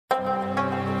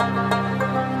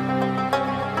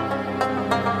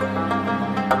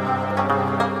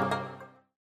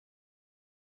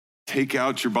take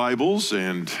out your Bibles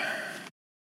and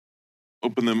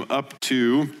open them up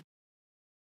to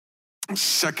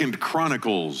 2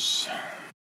 Chronicles,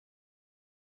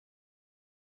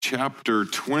 chapter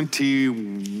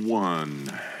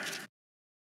 21.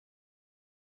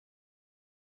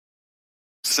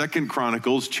 2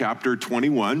 Chronicles, chapter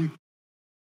 21.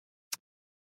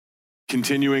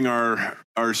 Continuing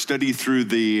our study through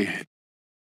the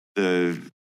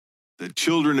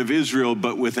children of Israel,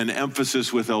 but with an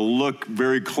emphasis, with a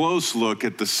very close look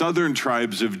at the southern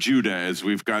tribes of Judah as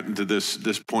we've gotten to this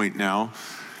point now.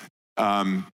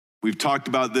 We've talked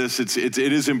about this. It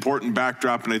is important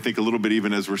backdrop, and I think a little bit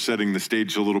even as we're setting the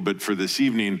stage a little bit for this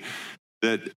evening,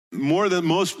 that more than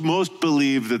most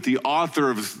believe that the author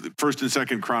of 1st and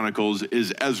 2nd Chronicles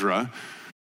is Ezra.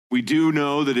 We do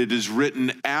know that it is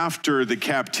written after the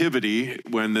captivity,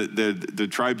 when the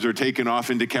tribes are taken off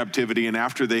into captivity and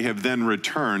after they have then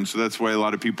returned. So that's why a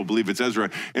lot of people believe it's Ezra.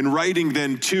 And writing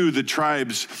then to the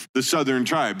tribes, the southern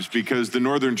tribes, because the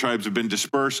northern tribes have been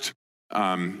dispersed.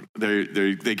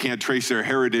 They can't trace their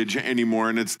heritage anymore.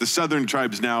 And it's the southern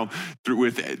tribes now,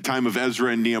 with time of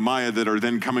Ezra and Nehemiah, that are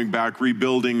then coming back,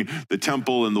 rebuilding the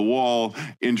temple and the wall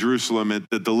in Jerusalem,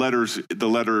 that the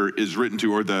letter is written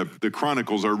to, or the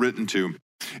Chronicles are written to.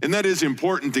 And that is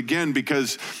important, again,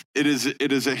 because it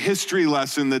is a history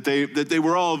lesson that they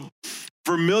were all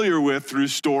familiar with through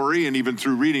story and even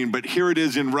through reading, but here it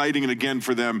is in writing, and again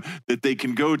for them, that they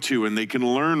can go to and they can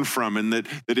learn from, and that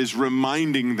is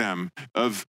reminding them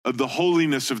of the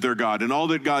holiness of their God and all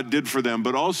that God did for them,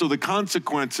 but also the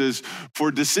consequences for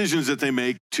decisions that they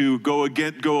make to go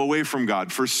away from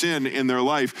God, for sin in their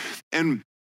life. And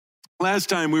last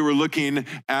time we were looking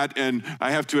at, and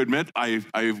I have to admit, I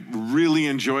really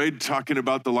enjoyed talking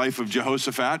about the life of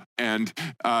Jehoshaphat, and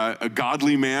a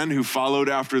godly man who followed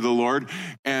after the Lord.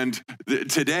 And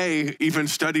today, even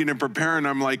studying and preparing,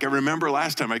 I'm like, I remember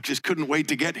last time, I just couldn't wait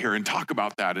to get here and talk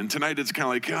about that. And tonight it's kind of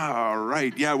like, all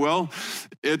right, yeah, well,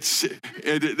 it's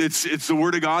the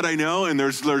Word of God, I know, and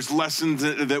there's lessons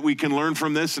that we can learn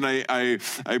from this, and I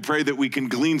pray that we can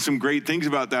glean some great things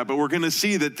about that. But we're going to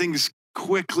see that things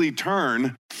quickly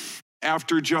turn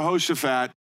after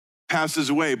Jehoshaphat passes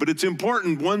away. But it's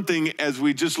important, one thing, as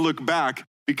we just look back,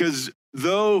 because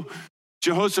though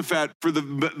Jehoshaphat, for the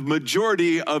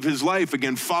majority of his life,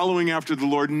 again, following after the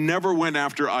Lord, never went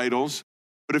after idols.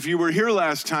 But if you were here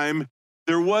last time,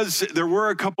 there were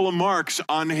a couple of marks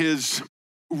on his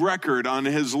record, on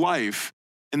his life,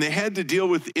 and they had to deal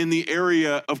with in the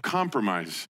area of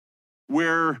compromise,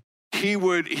 where he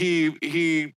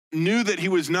knew that he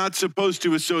was not supposed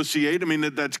to associate,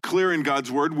 that's clear in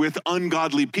God's word, with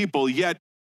ungodly people, yet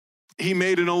he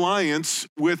made an alliance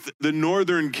with the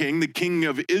northern king, the king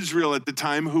of Israel at the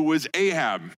time, who was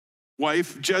Ahab,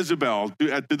 wife Jezebel,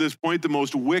 at this point the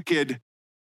most wicked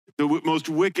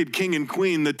king and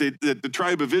queen that the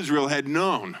tribe of Israel had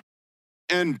known.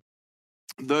 And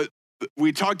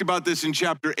we talked about this in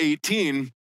chapter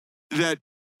 18, that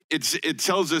it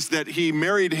tells us that he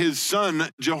married his son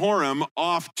Jehoram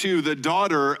off to the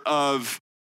daughter of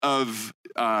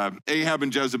Ahab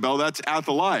and Jezebel. That's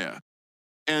Athaliah.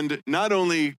 And not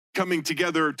only coming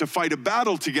together to fight a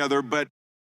battle together, but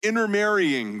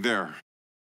intermarrying there.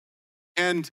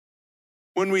 And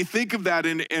when we think of that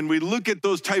and we look at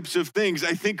those types of things,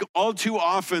 I think all too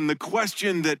often the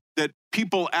question that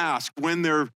people ask when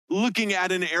they're looking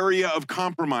at an area of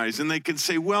compromise, and they can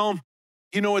say, well,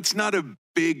 it's not a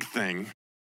big thing.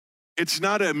 It's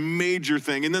not a major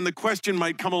thing. And then the question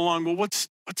might come along, well, what's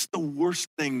the worst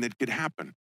thing that could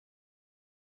happen?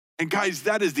 And guys,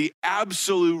 that is the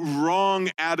absolute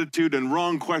wrong attitude and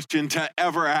wrong question to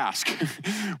ever ask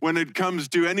when it comes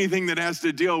to anything that has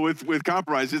to deal with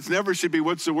compromise. It never should be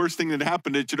what's the worst thing that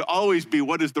happened. It should always be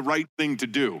what is the right thing to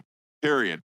do,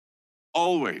 period.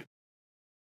 Always.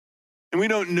 And we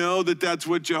don't know that that's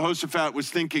what Jehoshaphat was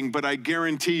thinking, but I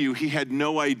guarantee you he had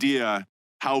no idea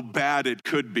how bad it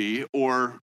could be,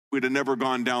 or we'd have never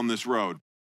gone down this road.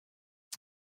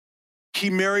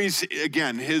 He marries,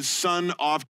 again, his son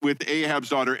off with Ahab's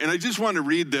daughter. And I just want to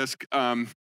read this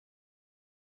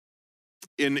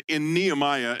in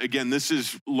Nehemiah. Again, this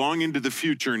is long into the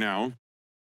future now.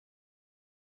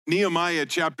 Nehemiah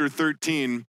chapter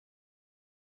 13,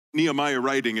 Nehemiah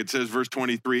writing, it says, verse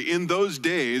 23, "In those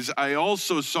days I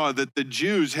also saw that the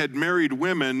Jews had married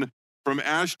women from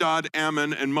Ashdod,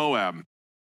 Ammon, and Moab.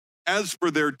 As for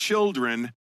their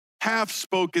children, half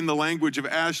spoke in the language of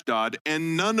Ashdod,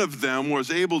 and none of them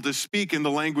was able to speak in the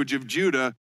language of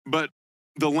Judah, but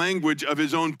the language of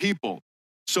his own people.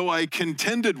 So I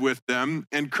contended with them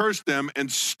and cursed them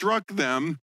and struck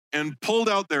them and pulled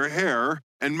out their hair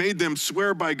and made them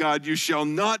swear by God, you shall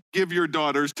not give your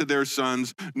daughters to their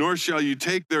sons, nor shall you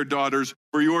take their daughters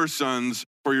for your sons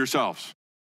for yourselves.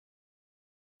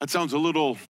 That sounds a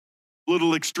little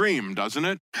extreme, doesn't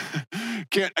it?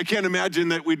 I can't imagine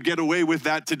that we'd get away with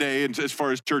that today as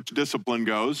far as church discipline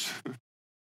goes.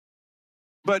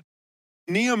 But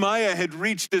Nehemiah had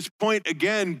reached this point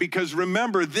again because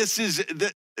remember,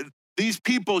 these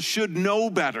people should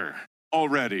know better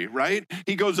already, right?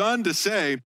 He goes on to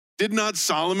say, did not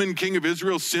Solomon, king of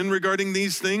Israel, sin regarding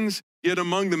these things? Yet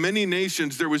among the many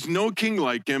nations, there was no king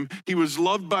like him. He was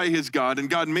loved by his God,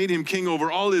 and God made him king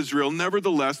over all Israel.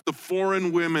 Nevertheless, the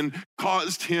foreign women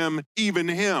caused him, even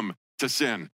him, to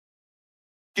sin.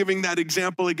 Giving that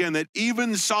example again, that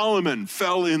even Solomon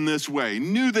fell in this way,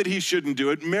 knew that he shouldn't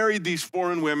do it, married these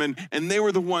foreign women, and they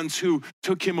were the ones who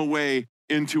took him away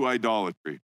into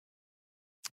idolatry.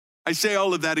 I say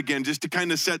all of that again just to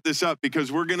kind of set this up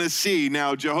because we're going to see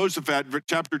now Jehoshaphat,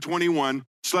 chapter 21,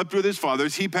 slept with his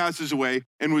fathers. He passes away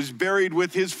and was buried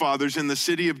with his fathers in the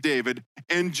city of David.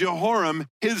 And Jehoram,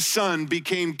 his son,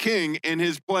 became king in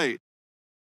his place.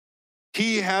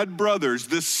 He had brothers,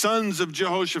 the sons of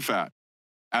Jehoshaphat,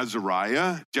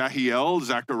 Azariah, Jahiel,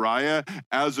 Zechariah,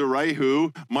 Azariah,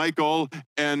 Michael,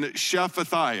 and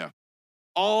Shephatiah.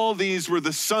 All these were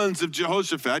the sons of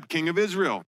Jehoshaphat, king of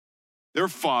Israel. Their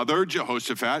father,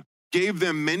 Jehoshaphat, gave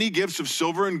them many gifts of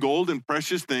silver and gold and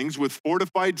precious things with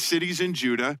fortified cities in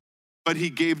Judah, but he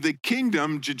gave the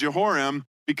kingdom to Jehoram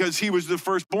because he was the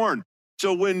firstborn.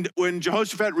 So when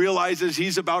Jehoshaphat realizes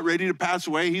he's about ready to pass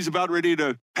away, he's about ready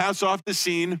to pass off the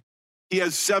scene, he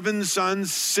has 7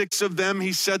 sons, 6 of them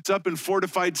he sets up in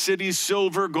fortified cities,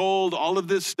 silver, gold, all of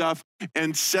this stuff,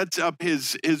 and sets up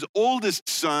his oldest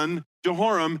son,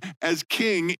 Jehoram, as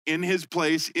king in his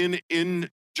place in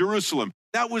Jerusalem.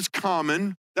 That was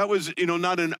common. That was,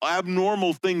 not an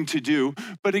abnormal thing to do.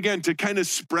 But again, to kind of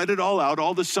spread it all out,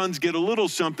 all the sons get a little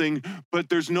something, but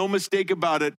there's no mistake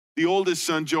about it. The oldest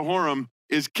son, Jehoram,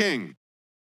 is king.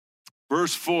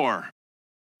 Verse 4.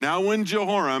 Now when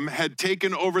Jehoram had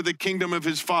taken over the kingdom of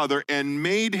his father and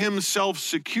made himself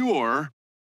secure,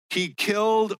 he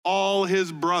killed all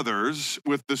his brothers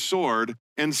with the sword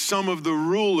and some of the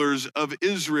rulers of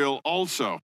Israel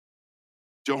also.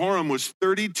 Jehoram was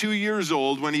 32 years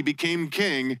old when he became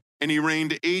king, and he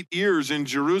reigned 8 years in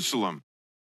Jerusalem.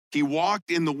 He walked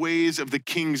in the ways of the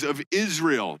kings of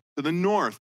Israel to the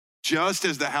north, just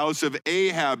as the house of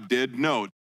Ahab did. Note,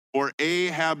 for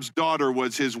Ahab's daughter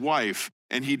was his wife,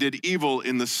 and he did evil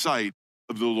in the sight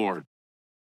of the Lord.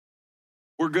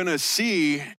 We're going to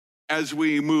see as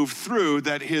we move through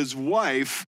that his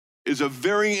wife is a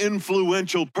very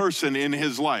influential person in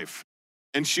his life.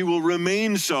 And she will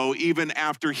remain so even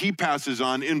after he passes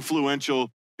on, influential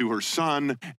to her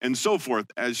son and so forth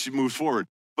as she moves forward.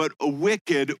 But a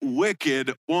wicked,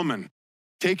 wicked woman,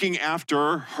 taking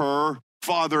after her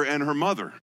father and her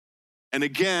mother. And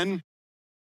again,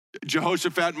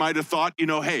 Jehoshaphat might have thought,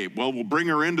 hey, well, we'll bring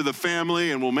her into the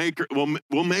family and we'll make her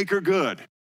good.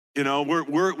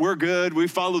 We're good. We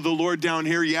follow the Lord down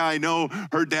here. Yeah, I know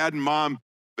her dad and mom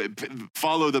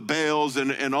follow the Baals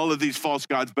and all of these false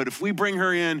gods, but if we bring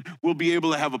her in, we'll be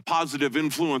able to have a positive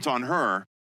influence on her.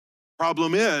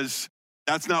 Problem is,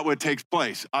 that's not what takes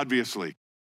place, obviously.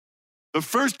 The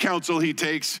first counsel he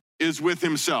takes is with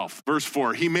himself. Verse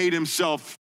 4, he made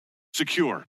himself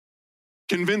secure,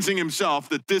 convincing himself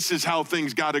that this is how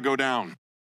things got to go down.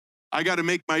 I got to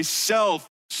make myself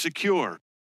secure.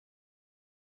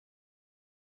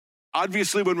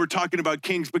 Obviously, when we're talking about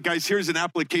kings, but guys, here's an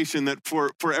application that for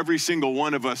every single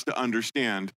one of us to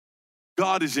understand.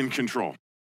 God is in control.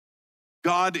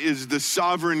 God is the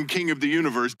sovereign king of the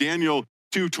universe. Daniel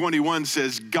 2:21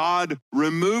 says, God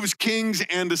removes kings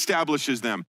and establishes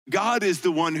them. God is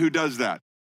the one who does that.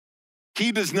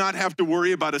 He does not have to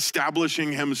worry about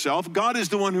establishing himself. God is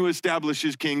the one who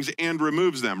establishes kings and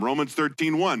removes them. Romans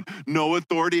 13:1, no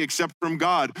authority except from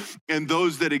God, and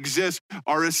those that exist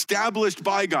are established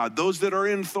by God, those that are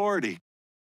in authority.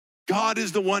 God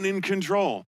is the one in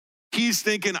control. He's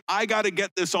thinking, I got to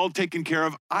get this all taken care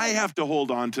of. I have to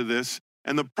hold on to this.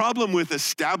 And the problem with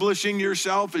establishing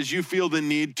yourself is you feel the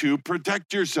need to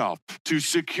protect yourself, to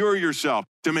secure yourself,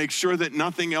 to make sure that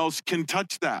nothing else can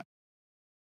touch that.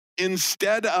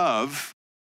 Instead of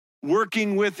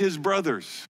working with his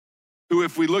brothers, who,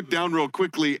 if we look down real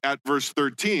quickly at verse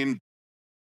 13,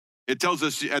 it tells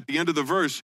us at the end of the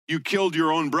verse, you killed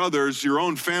your own brothers, your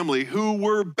own family, who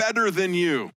were better than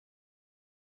you.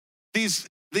 These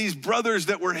brothers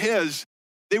that were his,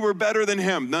 They were better than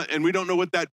him. And we don't know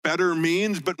what that better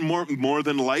means, but more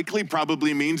than likely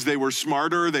probably means they were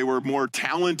smarter, they were more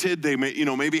talented, they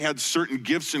maybe had certain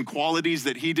gifts and qualities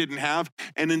that he didn't have.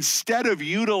 And instead of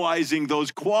utilizing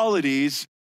those qualities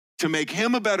to make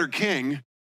him a better king,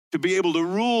 to be able to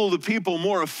rule the people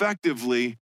more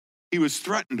effectively, he was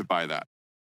threatened by that.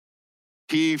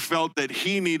 He felt that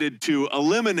he needed to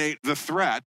eliminate the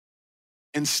threat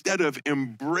instead of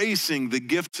embracing the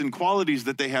gifts and qualities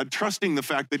that they had, trusting the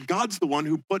fact that God's the one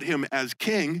who put him as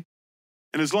king.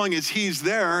 And as long as he's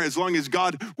there, as long as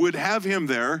God would have him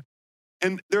there,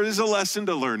 and there is a lesson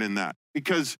to learn in that,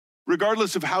 because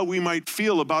regardless of how we might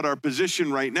feel about our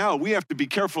position right now, we have to be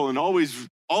careful and always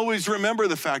remember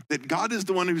the fact that God is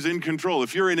the one who's in control.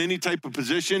 If you're in any type of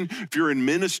position, if you're in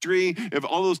ministry, if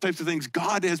all those types of things,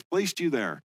 God has placed you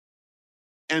there.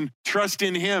 And trust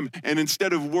in him. And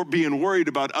instead of being worried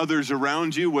about others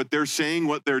around you, what they're saying,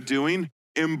 what they're doing,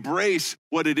 embrace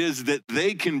what it is that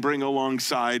they can bring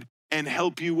alongside and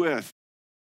help you with.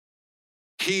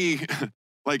 He,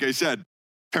 like I said,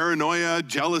 paranoia,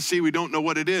 jealousy, we don't know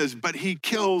what it is, but he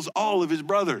kills all of his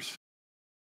brothers.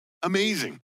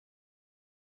 Amazing.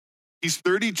 He's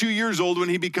 32 years old when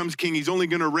he becomes king. He's only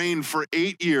going to reign for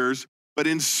 8 years. But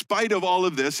in spite of all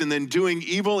of this, and then doing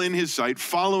evil in his sight,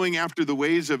 following after the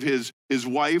ways of his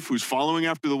wife, who's following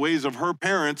after the ways of her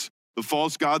parents, the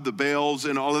false god, the Baals,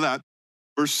 and all of that.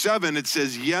 Verse 7, it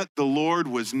says, "Yet the Lord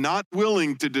was not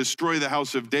willing to destroy the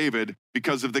house of David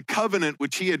because of the covenant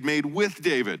which he had made with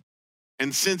David.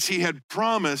 And since he had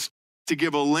promised to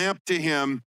give a lamp to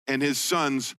him and his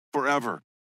sons forever."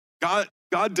 God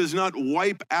does not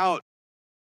wipe out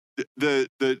the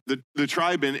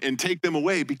tribe and take them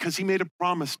away because he made a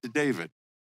promise to David.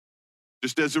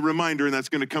 Just as a reminder, and that's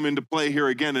going to come into play here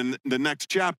again in the next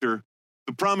chapter,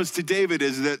 the promise to David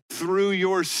is that through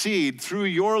your seed, through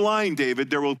your line,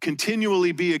 David, there will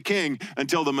continually be a king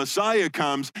until the Messiah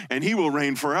comes and he will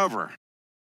reign forever.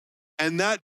 And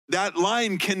that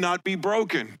line cannot be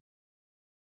broken.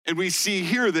 And we see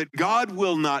here that God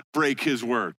will not break his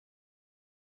word.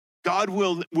 God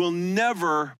will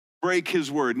never break his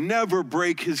word, never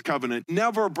break his covenant,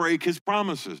 never break his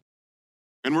promises.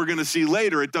 And we're going to see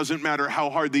later, it doesn't matter how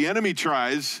hard the enemy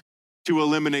tries to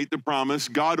eliminate the promise,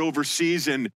 God oversees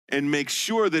and makes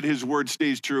sure that his word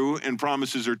stays true and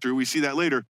promises are true. We see that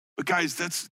later. But guys,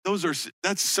 that's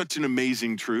such an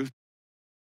amazing truth,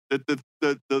 that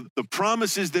the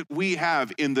promises that we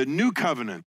have in the new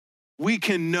covenant, we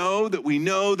can know that we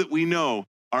know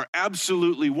are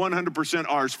absolutely 100%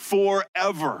 ours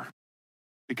forever.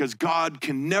 Because God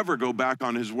can never go back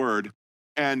on his word,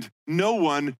 and no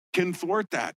one can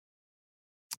thwart that.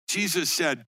 Jesus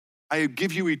said, "I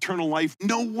give you eternal life.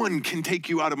 No one can take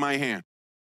you out of my hand."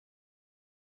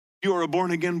 You are a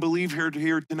born-again believer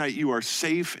here tonight. You are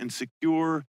safe and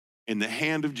secure in the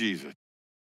hand of Jesus.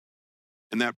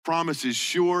 And that promise is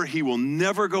sure. He will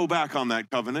never go back on that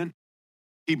covenant.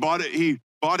 He bought it,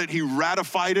 he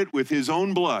ratified it with his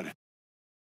own blood.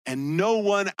 And no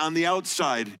one on the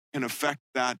outside can affect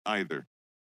that either.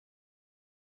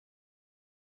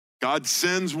 God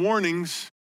sends warnings.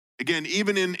 Again,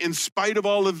 even in spite of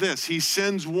all of this, he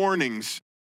sends warnings.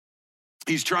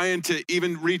 He's trying to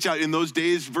even reach out. In those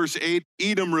days, verse 8,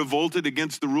 Edom revolted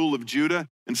against the rule of Judah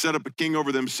and set up a king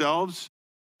over themselves.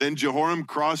 Then Jehoram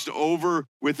crossed over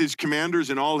with his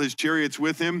commanders and all his chariots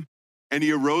with him. And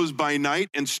he arose by night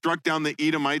and struck down the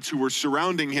Edomites who were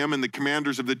surrounding him and the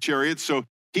commanders of the chariots. So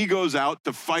he goes out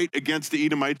to fight against the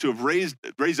Edomites who have raised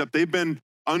up. They've been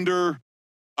under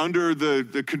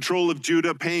the control of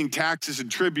Judah, paying taxes and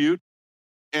tribute.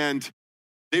 And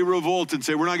they revolt and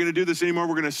say, "We're not going to do this anymore.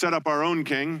 We're going to set up our own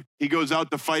king." He goes out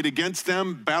to fight against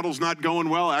them. Battle's not going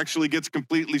well, actually gets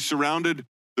completely surrounded.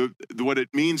 What it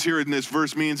means here in this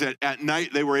verse means that at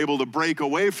night they were able to break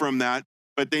away from that,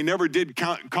 but they never did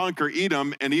conquer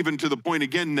Edom. And even to the point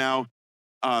again now,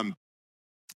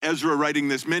 Ezra writing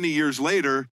this many years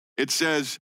later, it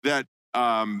says that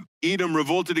Edom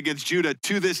revolted against Judah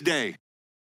to this day.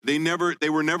 They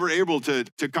were never able to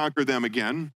conquer them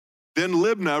again. Then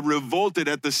Libnah revolted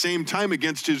at the same time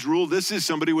against his rule. This is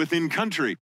somebody within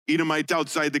country. Edomites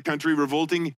outside the country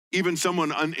revolting. Even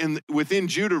someone within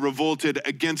Judah revolted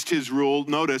against his rule.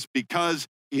 Notice, because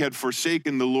he had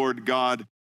forsaken the Lord,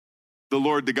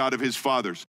 the God of his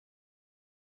fathers.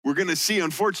 We're going to see,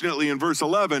 unfortunately, in verse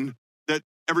 11, that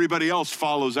everybody else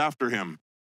follows after him.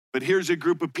 But here's a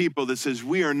group of people that says,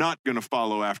 "We are not going to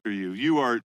follow after you.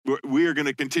 We are going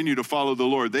to continue to follow the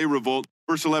Lord." They revolt.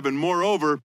 Verse 11,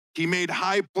 "Moreover, he made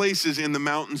high places in the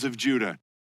mountains of Judah."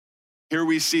 Here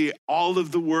we see all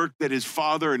of the work that his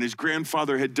father and his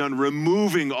grandfather had done,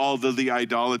 removing all of the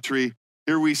idolatry.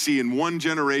 Here we see in one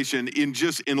generation,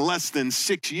 in less than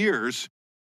 6 years,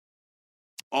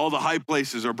 all the high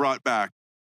places are brought back.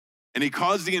 And he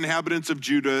caused the inhabitants of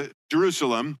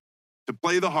Jerusalem to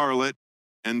play the harlot,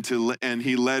 and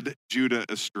he led Judah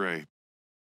astray.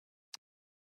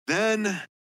 Then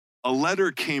a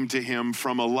letter came to him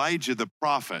from Elijah the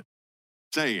prophet,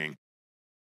 saying,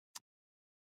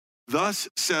 "Thus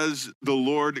says the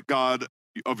Lord God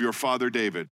of your father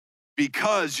David,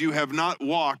 because you have not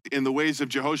walked in the ways of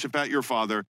Jehoshaphat your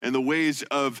father and the ways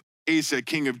of Asa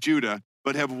king of Judah,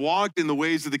 but have walked in the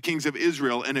ways of the kings of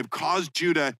Israel and have caused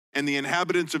Judah and the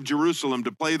inhabitants of Jerusalem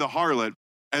to play the harlot,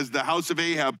 as the house of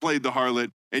Ahab played the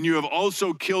harlot, and you have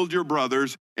also killed your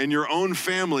brothers and your own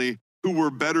family who were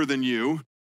better than you.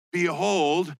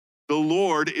 Behold, the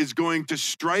Lord is going to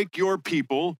strike your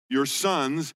people, your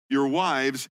sons, your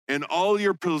wives, and all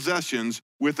your possessions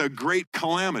with a great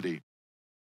calamity.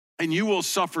 And you will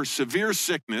suffer severe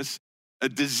sickness, a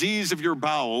disease of your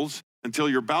bowels, until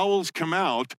your bowels come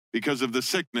out because of the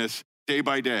sickness day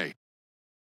by day."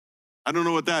 I don't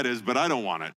know what that is, but I don't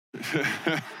want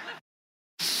it.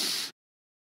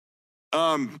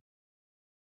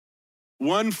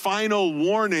 One final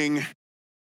warning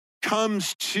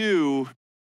comes to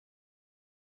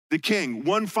the king.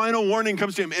 One final warning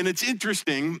comes to him. And it's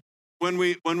interesting when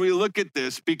we look at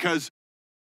this, because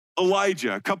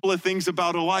Elijah, a couple of things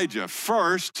about Elijah.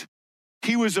 First,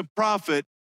 he was a prophet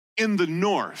in the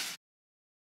north.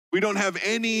 We don't have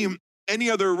any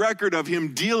other record of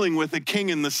him dealing with a king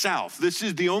in the south. This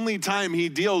is the only time he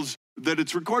deals that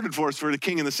it's recorded for us for the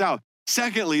king in the south.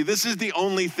 Secondly, this is the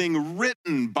only thing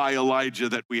written by Elijah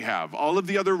that we have. All of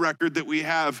the other record that we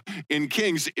have in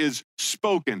Kings is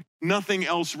spoken, nothing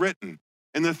else written.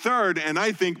 And the third, and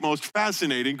I think most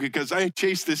fascinating, because I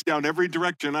chased this down every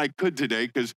direction I could today,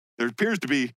 because there appears to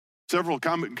be several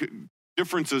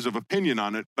differences of opinion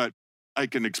on it, but I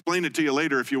can explain it to you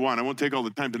later if you want. I won't take all the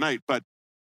time tonight, but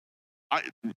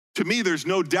to me, there's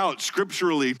no doubt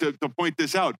scripturally to point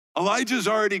this out. Elijah's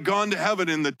already gone to heaven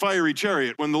in the fiery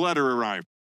chariot when the letter arrived,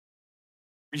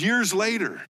 years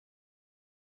later.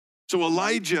 So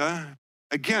Elijah,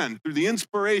 again, through the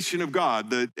inspiration of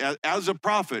God, as a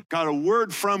prophet, got a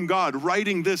word from God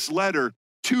writing this letter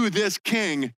to this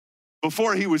king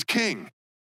before he was king,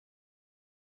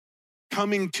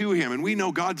 coming to him. And we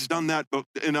know God's done that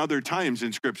in other times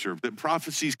in scripture, that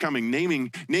prophecies coming,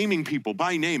 naming people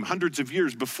by name hundreds of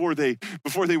years before they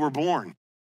were born.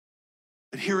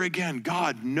 But here again,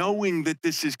 God, knowing that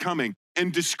this is coming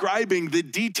and describing the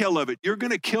detail of it. You're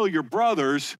going to kill your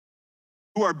brothers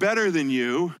who are better than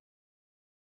you,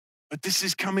 but this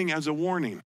is coming as a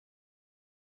warning.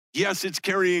 Yes, it's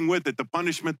carrying with it the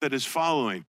punishment that is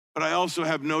following, but I also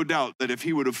have no doubt that if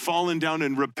he would have fallen down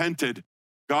and repented,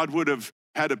 God would have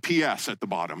had a PS at the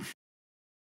bottom.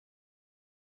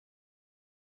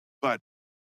 But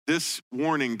this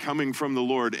warning coming from the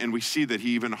Lord, and we see that he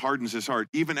even hardens his heart,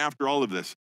 even after all of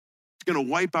this. It's going to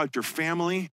wipe out your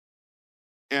family.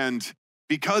 And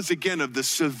because, again, of the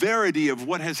severity of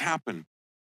what has happened,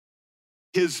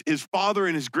 his father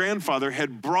and his grandfather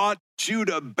had brought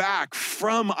Judah back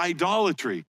from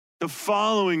idolatry to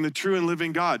following the true and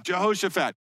living God.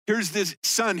 Jehoshaphat, here's this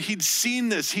son. He'd seen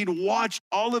this. He'd watched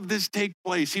all of this take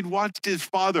place. He'd watched his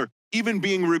father even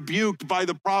being rebuked by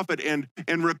the prophet and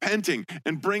repenting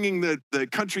and bringing the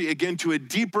country again to a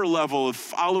deeper level of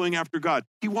following after God.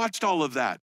 He watched all of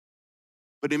that.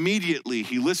 But immediately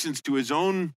he listens to his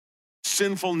own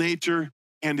sinful nature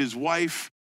and his wife.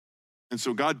 And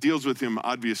so God deals with him,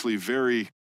 obviously, very,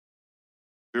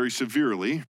 very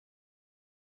severely.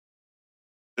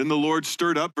 Then the Lord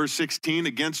stirred up, verse 16,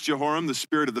 against Jehoram, the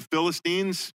spirit of the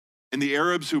Philistines and the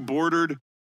Arabs who bordered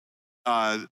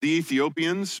the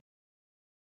Ethiopians.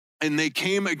 And they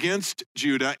came against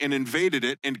Judah and invaded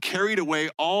it and carried away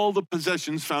all the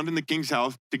possessions found in the king's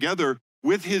house, together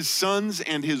with his sons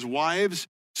and his wives,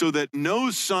 so that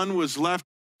no son was left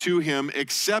to him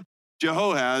except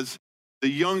Jehoahaz, the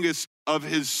youngest of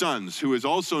his sons, who is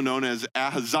also known as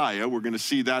Ahaziah. We're going to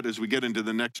see that as we get into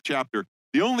the next chapter.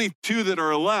 The only two that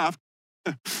are left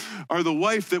are the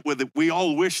wife that we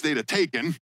all wish they'd have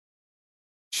taken.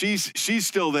 She's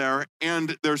still there,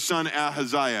 and their son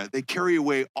Ahaziah. They carry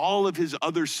away all of his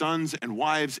other sons and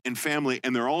wives and family,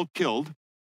 and they're all killed.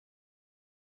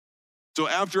 So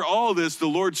after all this, the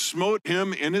Lord smote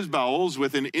him in his bowels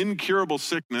with an incurable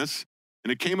sickness,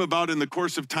 and it came about in the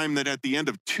course of time that at the end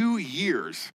of 2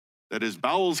 years, that his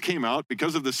bowels came out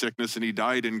because of the sickness, and he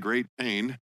died in great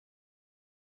pain.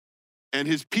 And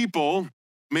his people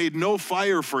made no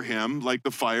fire for him like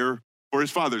the fire for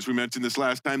his fathers. We mentioned this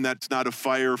last time. That's not a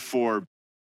fire for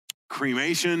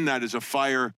cremation. That is a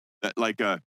fire that like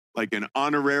a like an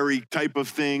honorary type of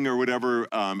thing or whatever,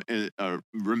 a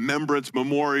remembrance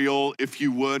memorial, if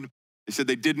you would. They said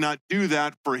they did not do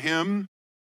that for him.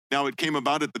 Now it came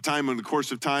about at the time, in the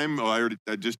course of time. Oh,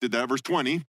 I just did that. Verse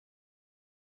 20.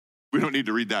 We don't need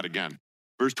to read that again.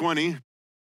 Verse 20.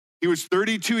 He was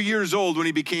 32 years old when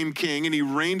he became king, and he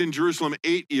reigned in Jerusalem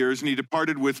 8 years, and he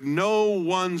departed with no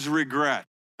one's regret.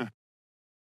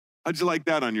 How'd you like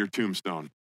that on your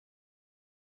tombstone?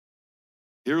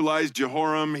 Here lies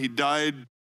Jehoram. He died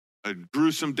a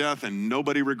gruesome death, and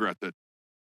nobody regrets it.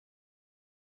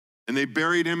 And they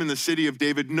buried him in the city of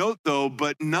David. Note, though,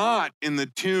 but not in the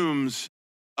tombs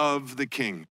of the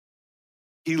king.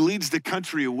 He leads the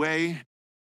country away.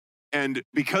 And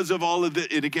because of all of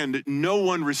it, and again, no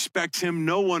one respects him.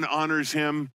 No one honors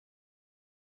him.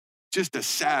 Just a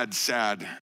sad, sad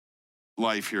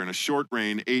life here in a short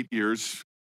reign, 8 years.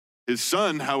 His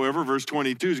son, however, verse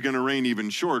 22, is going to reign even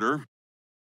shorter.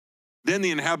 Then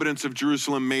the inhabitants of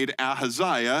Jerusalem made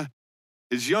Ahaziah,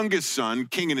 his youngest son,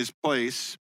 king in his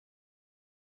place.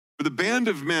 For the band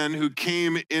of men who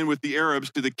came in with the Arabs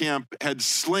to the camp had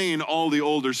slain all the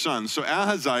older sons. So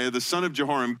Ahaziah, the son of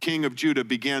Jehoram, king of Judah,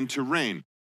 began to reign.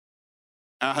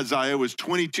 Ahaziah was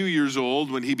 22 years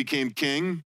old when he became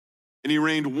king, and he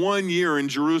reigned 1 year in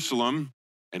Jerusalem.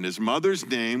 And his mother's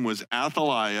name was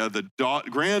Athaliah, the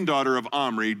granddaughter of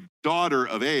Omri, daughter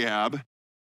of Ahab.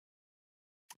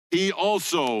 He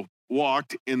also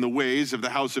walked in the ways of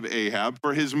the house of Ahab,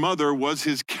 for his mother was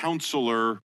his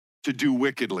counselor to do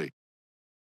wickedly.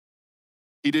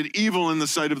 He did evil in the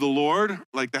sight of the Lord,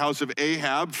 like the house of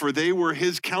Ahab, for they were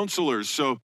his counselors.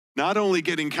 So not only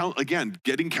getting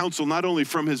counsel not only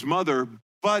from his mother,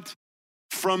 but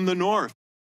from the north,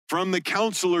 from the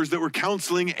counselors that were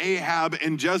counseling Ahab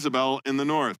and Jezebel in the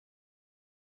north,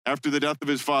 after the death of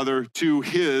his father, to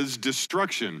his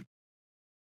destruction.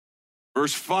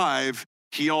 Verse 5,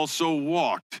 he also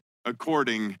walked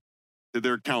according to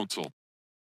their counsel.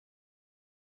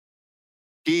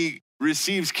 He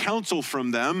receives counsel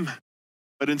from them,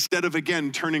 but instead of,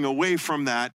 again, turning away from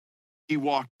that, he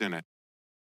walked in it.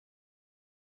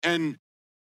 And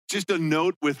just a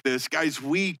note with this, guys,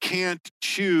 we can't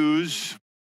choose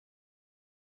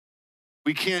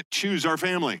our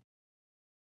family.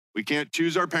 We can't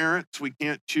choose our parents. We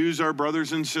can't choose our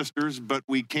brothers and sisters, but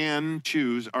we can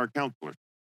choose our counselors.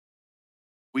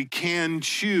 We can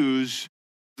choose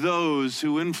those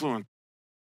who influence.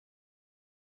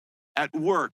 At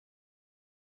work,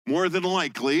 more than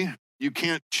likely, you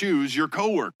can't choose your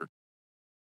coworker,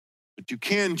 but you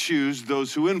can choose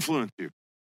those who influence you.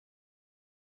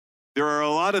 There are a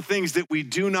lot of things that we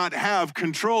do not have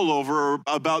control over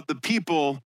about the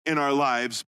people in our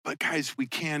lives, but guys, we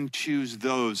can choose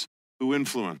those who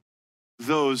influence,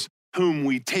 those whom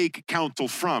we take counsel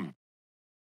from.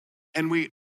 And we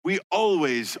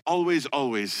always, always,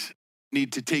 always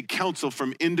need to take counsel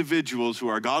from individuals who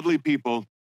are godly people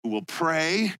who will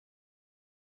pray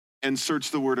and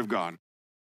search the Word of God.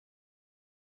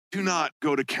 Do not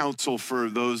go to counsel for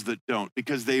those that don't,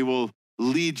 because they will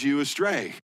lead you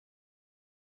astray.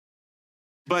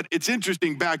 But it's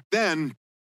interesting, back then,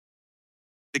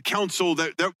 the counsel,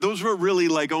 those were really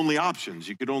like only options.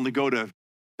 You could only go to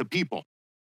people.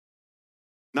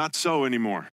 Not so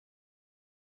anymore.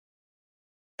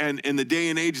 And in the day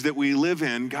and age that we live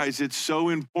in, guys, it's so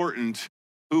important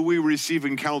who we receive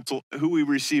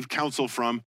counsel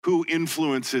from, who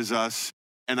influences us.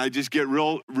 And I just get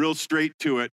real straight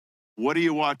to it. What are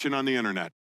you watching on the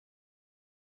internet?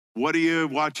 What are you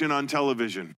watching on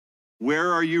television?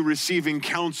 Where are you receiving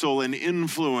counsel and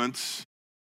influence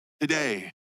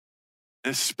today?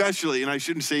 Especially, and I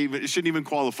shouldn't say, it shouldn't even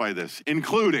qualify this,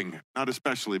 including, not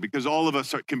especially, because all of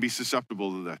us can be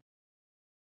susceptible to that,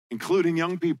 including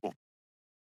young people.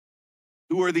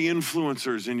 Who are the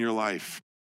influencers in your life?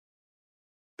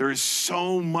 There is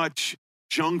so much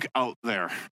junk out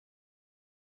there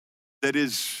that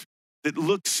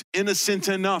looks innocent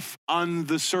enough on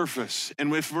the surface.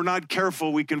 And if we're not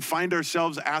careful, we can find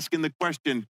ourselves asking the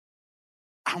question,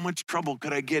 how much trouble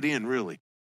could I get in, really?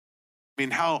 I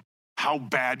mean, how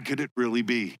bad could it really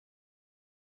be?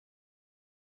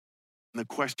 And the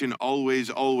question always,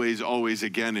 always, always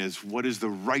again is, what is the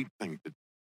right thing to do?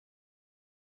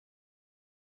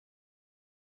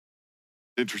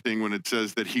 Interesting when it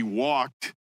says that he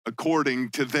walked according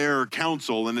to their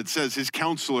counsel, and it says his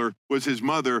counselor was his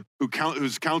mother,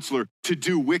 whose counselor to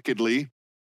do wickedly.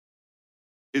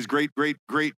 His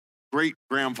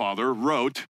great-great-great-great-grandfather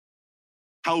wrote,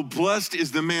 "How blessed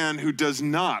is the man who does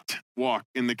not walk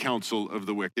in the counsel of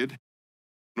the wicked,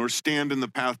 nor stand in the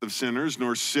path of sinners,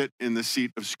 nor sit in the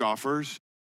seat of scoffers,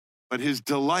 but his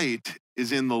delight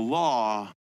is in the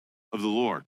law of the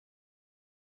Lord."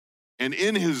 and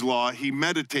in his law he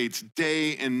meditates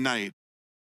day and night.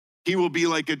 He will be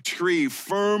like a tree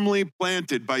firmly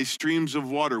planted by streams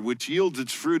of water, which yields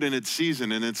its fruit in its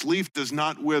season, and its leaf does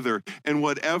not wither, and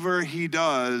whatever he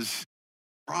does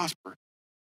prospers.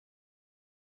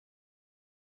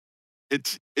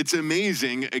 It's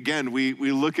amazing. Again, we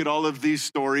look at all of these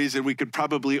stories, and we could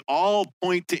probably all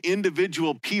point to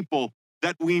individual people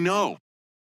that we know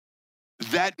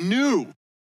that knew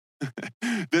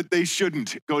that they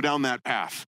shouldn't go down that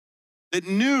path, that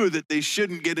knew that they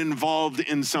shouldn't get involved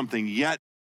in something, yet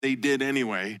they did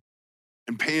anyway,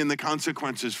 and paying the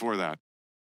consequences for that.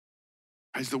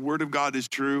 As the word of God is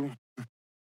true,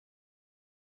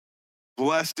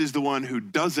 blessed is the one who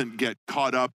doesn't get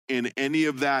caught up in any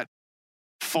of that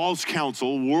false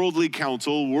counsel,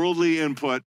 worldly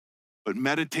input, but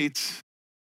meditates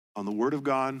on the word of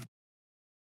God,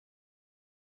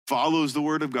 follows the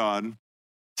word of God,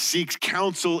 seeks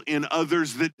counsel in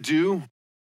others that do.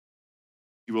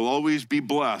 You will always be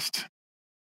blessed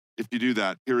if you do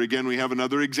that. Here again, we have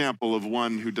another example of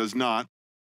one who does not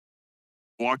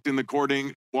walk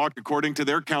according to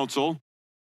their counsel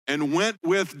and went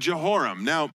with Jehoram.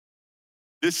 Now,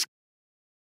 this,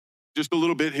 just a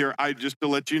little bit here, just to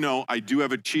let you know, I do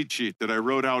have a cheat sheet that I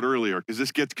wrote out earlier because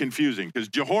this gets confusing. Because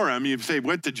Jehoram, you say,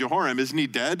 went to Jehoram, isn't he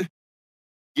dead?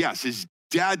 Yes, his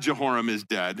dad Jehoram is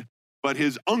dead, but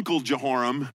his uncle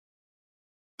Jehoram,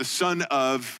 the son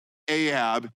of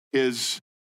Ahab, his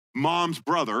mom's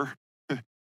brother,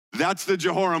 that's the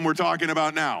Jehoram we're talking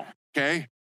about now, okay?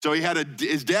 So he had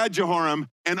his dad Jehoram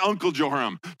and Uncle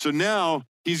Jehoram. So now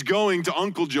he's going to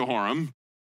Uncle Jehoram,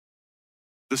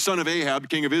 the son of Ahab,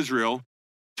 king of Israel,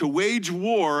 to wage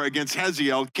war against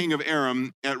Hazael, king of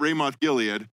Aram, at Ramoth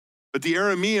Gilead. But the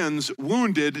Arameans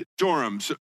wounded Jehoram,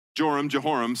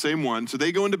 same one. So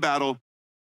they go into battle.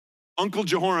 Uncle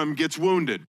Jehoram gets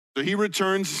wounded. So he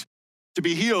returns to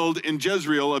be healed in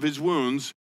Jezreel of his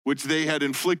wounds, which they had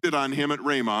inflicted on him at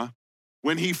Ramah,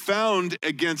 when he fought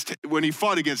against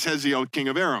Hazael, king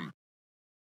of Aram.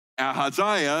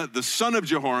 Ahaziah, the son of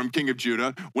Jehoram, king of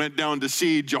Judah, went down to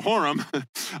see Jehoram,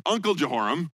 Uncle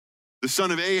Jehoram, the son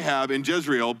of Ahab in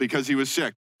Jezreel, because he was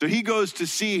sick. So he goes to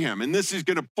see him, and this is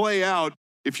going to play out.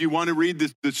 If you want to read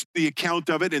the account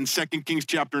of it in 2 Kings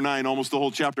chapter 9, almost the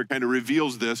whole chapter kind of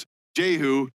reveals this.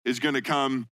 Jehu is going to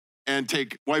come and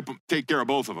take care of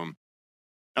both of them.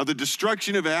 Now, the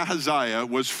destruction of Ahaziah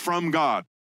was from God.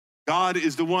 God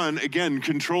is the one, again,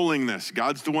 controlling this.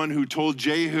 God's the one who told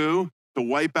Jehu to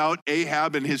wipe out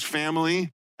Ahab and his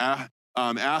family.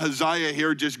 Ahaziah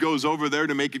here just goes over there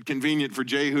to make it convenient for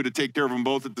Jehu to take care of them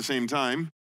both at the same time.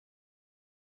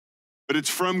 But it's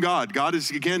from God. God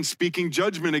is, again, speaking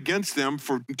judgment against them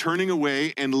for turning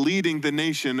away and leading the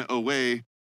nation away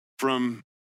from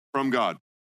God.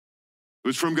 It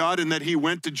was from God in that he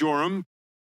went to Joram.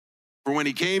 For when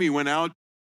he came, he went out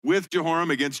with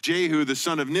Jehoram against Jehu, the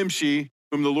son of Nimshi,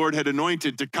 whom the Lord had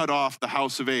anointed to cut off the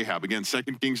house of Ahab. Again, 2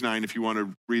 Kings 9, if you want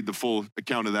to read the full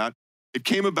account of that. It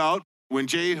came about when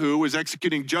Jehu was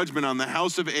executing judgment on the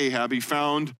house of Ahab, he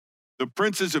found the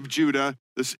princes of Judah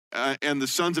and the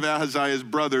sons of Ahaziah's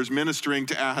brothers ministering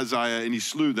to Ahaziah, and he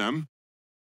slew them.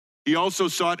 He also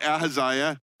sought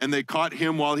Ahaziah, and they caught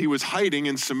him while he was hiding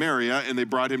in Samaria, and they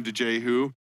brought him to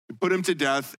Jehu, put him to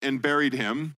death, and buried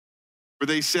him. For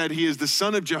they said, he is the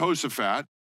son of Jehoshaphat,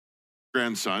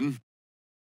 grandson,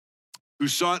 who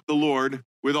sought the Lord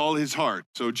with all his heart.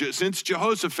 So since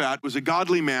Jehoshaphat was a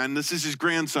godly man, this is his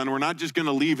grandson, we're not just going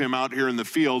to leave him out here in the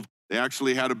field. They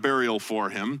actually had a burial for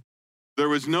him. There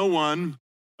was no one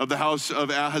of the house of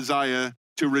Ahaziah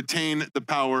to retain the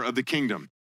power of the kingdom.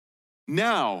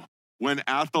 Now, when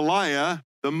Athaliah,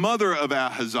 the mother of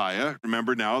Ahaziah,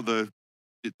 remember now the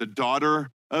daughter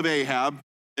of Ahab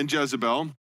and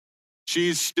Jezebel,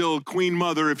 she's still queen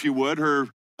mother, if you would. Her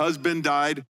husband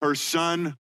died. Her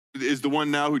son is the one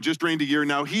now who just reigned a year.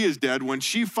 Now he is dead. When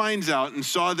she finds out and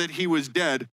saw that he was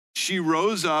dead, she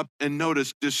rose up and,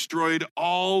 notice, destroyed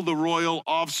all the royal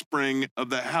offspring of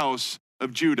the house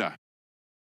of Judah.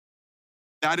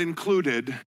 That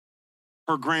included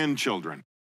her grandchildren.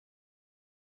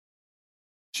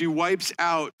 She wipes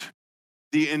out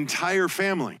the entire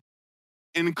family,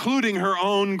 including her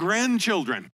own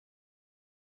grandchildren.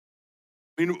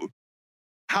 I mean,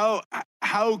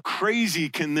 how crazy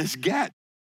can this get?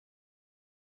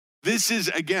 This is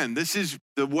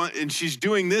the one, and she's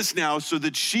doing this now so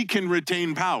that she can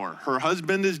retain power. Her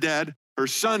husband is dead, her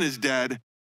son is dead.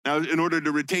 Now, in order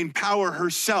to retain power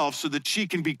herself so that she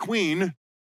can be queen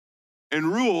and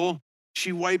rule,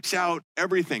 she wipes out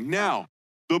everything. Now,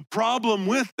 the problem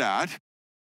with that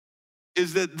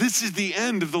is that this is the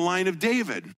end of the line of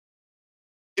David.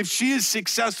 if she is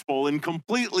successful in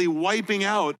completely wiping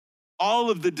out all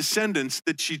of the descendants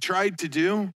that she tried to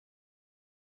do,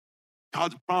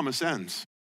 God's promise ends.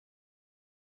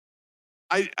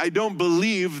 I don't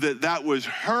believe that that was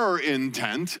her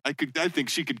intent. I think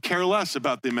she could care less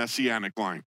about the messianic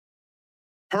line.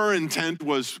 Her intent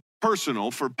was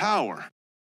personal for power.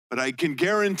 But I can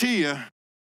guarantee you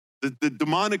that the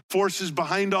demonic forces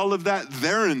behind all of that,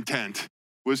 their intent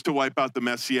was to wipe out the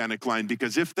messianic line,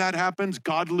 because if that happens,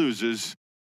 God loses,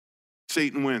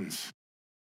 Satan wins.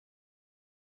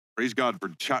 Praise God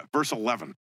for verse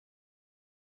 11.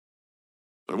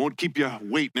 I won't keep you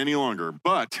waiting any longer,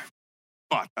 but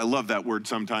I love that word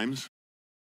sometimes.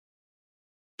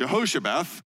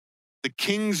 Jehoshabeth, the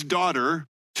king's daughter,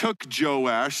 took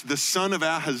Joash, the son of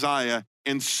Ahaziah,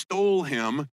 and stole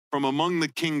him from among the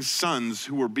king's sons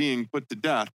who were being put to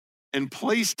death, and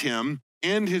placed him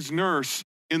and his nurse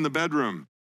in the bedroom.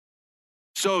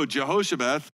 So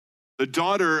Jehoshabeth, the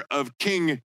daughter of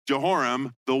King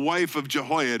Jehoram, the wife of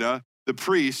Jehoiada, the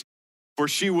priest, for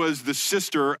she was the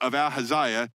sister of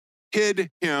Ahaziah, hid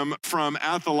him from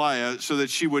Athaliah so that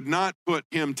she would not put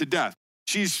him to death.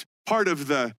 She's part of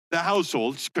the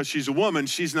household because she's a woman.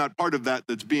 She's not part of that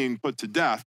that's being put to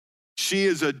death. She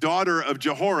is a daughter of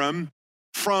Jehoram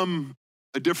from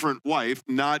a different wife,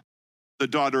 not the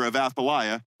daughter of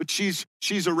Athaliah, but she's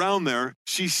around there.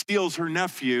 She steals her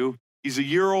nephew. He's a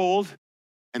year old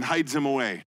and hides him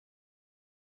away.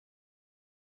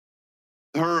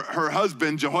 Her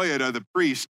husband, Jehoiada, the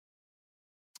priest,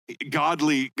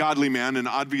 godly man, and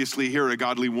obviously here a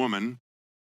godly woman,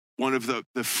 one of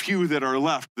the few that are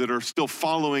left that are still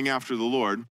following after the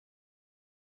Lord.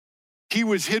 He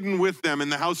was hidden with them in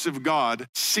the house of God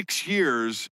 6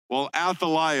 years while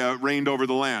Athaliah reigned over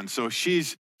the land. So she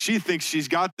thinks she's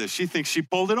got this. She thinks she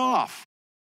pulled it off.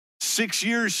 6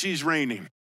 years she's reigning.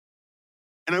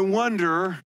 And I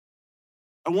wonder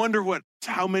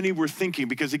how many were thinking,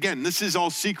 because again, this is all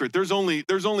secret. There's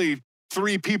only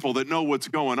 3 people that know what's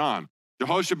going on: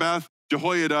 Jehoshabeth,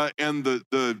 Jehoiada, and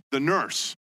the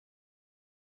nurse.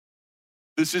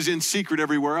 This is in secret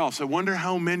everywhere else. I wonder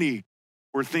how many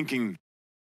were thinking,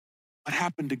 what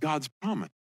happened to God's promise?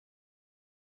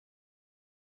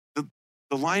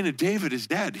 The line of David is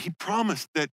dead. He promised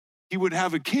that he would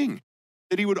have a king,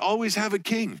 that he would always have a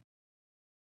king.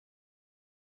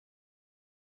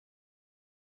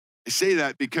 I say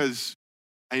that because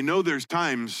I know there's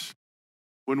times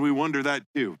when we wonder that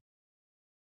too.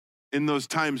 In those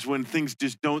times when things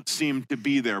just don't seem to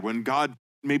be there, when God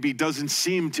maybe doesn't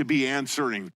seem to be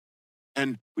answering.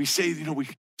 And we say,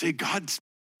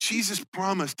 Jesus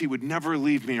promised he would never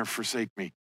leave me or forsake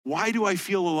me. Why do I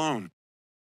feel alone?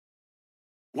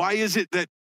 Why is it that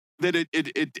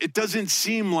it doesn't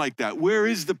seem like that? Where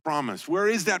is the promise? Where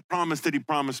is that promise that he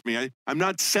promised me? I'm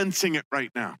not sensing it right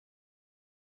now.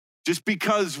 Just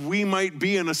because we might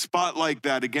be in a spot like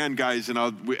that, again, guys, and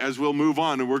as we'll move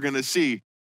on, and we're going to see,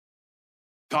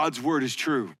 God's word is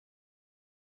true.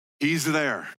 He's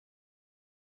there.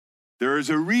 There is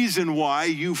a reason why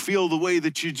you feel the way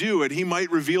that you do, and he might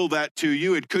reveal that to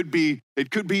you. It could be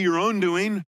your own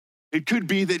doing. It could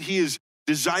be that he is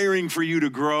desiring for you to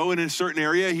grow in a certain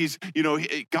area.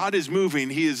 God is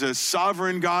moving. He is a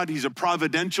sovereign God. He's a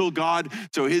providential God.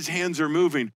 So his hands are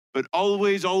moving. But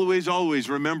always, always, always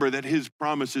remember that his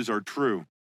promises are true,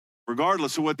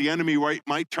 regardless of what the enemy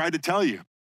might try to tell you.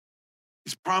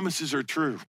 His promises are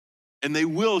true, and they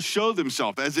will show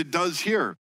themselves, as it does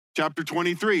here. Chapter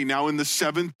 23, now in the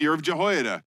 7th year of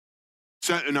Jehoiada.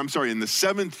 In the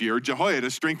 7th year,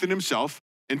 Jehoiada strengthened himself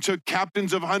and took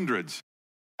captains of hundreds: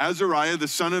 Azariah, the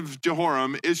son of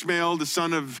Jehoram, Ishmael, the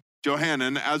son of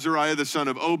Johanan, Azariah, the son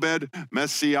of Obed,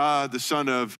 Messiah, the son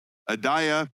of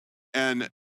Adiah, and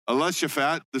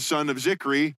Elishaphat, the son of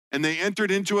Zikri, and they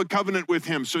entered into a covenant with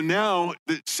him. So now,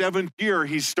 the 7th year,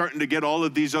 he's starting to get all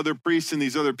of these other priests and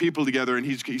these other people together, and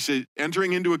he's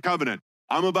entering into a covenant.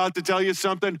 I'm about to tell you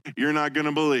something you're not going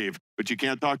to believe, but you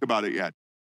can't talk about it yet.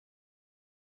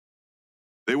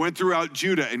 They went throughout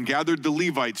Judah and gathered the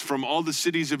Levites from all the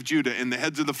cities of Judah and the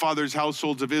heads of the fathers'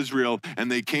 households of Israel,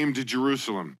 and they came to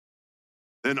Jerusalem.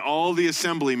 Then all the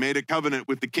assembly made a covenant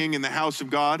with the king in the house of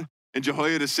God. And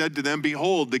Jehoiada said to them,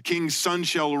 "Behold, the king's son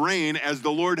shall reign as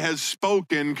the Lord has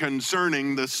spoken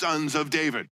concerning the sons of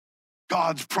David."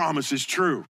 God's promise is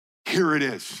true. Here it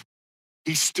is.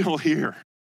 He's still here.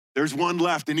 There's one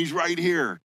left, and he's right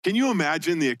here. Can you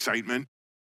imagine the excitement?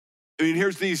 I mean,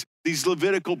 here's these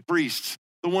Levitical priests,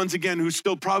 the ones, again, who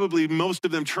still probably, most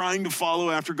of them, trying to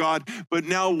follow after God, but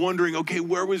now wondering, okay,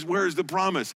 where is the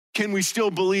promise? Can we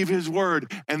still believe his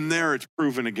word? And there it's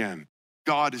proven again.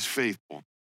 God is faithful.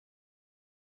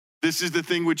 This is the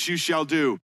thing which you shall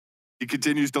do. He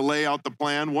continues to lay out the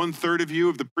plan. 1/3 of you,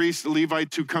 of the priests, the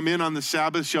Levites who come in on the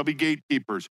Sabbath, shall be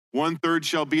gatekeepers. 1/3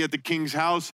 shall be at the king's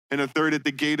house, and 1/3 at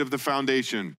the gate of the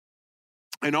foundation.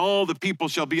 And all the people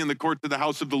shall be in the courts of the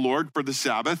house of the Lord for the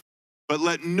Sabbath. But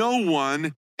let no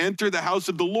one enter the house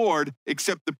of the Lord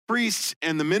except the priests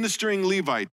and the ministering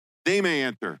Levites. They may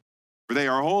enter, for they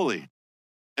are holy.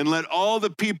 And let all the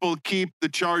people keep the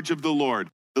charge of the Lord.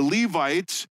 The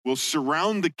Levites will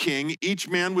surround the king, each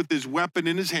man with his weapon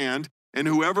in his hand, and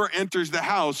whoever enters the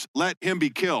house, let him be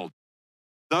killed.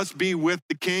 Thus be with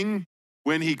the king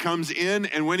when he comes in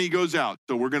and when he goes out.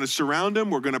 So we're going to surround him.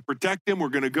 We're going to protect him. We're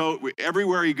going to go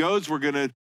everywhere he goes. We're going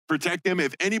to protect him.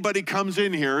 If anybody comes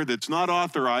in here that's not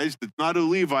authorized, that's not a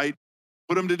Levite,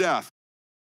 put him to death.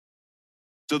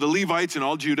 So the Levites and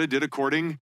all Judah did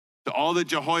according to all that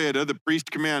Jehoiada the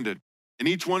priest commanded. And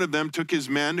each one of them took his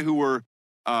men who were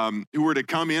to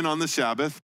come in on the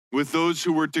Sabbath with those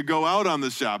who were to go out on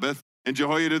the Sabbath. And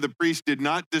Jehoiada the priest did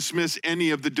not dismiss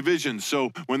any of the divisions.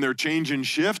 So when they're changing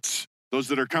shifts, those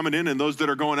that are coming in and those that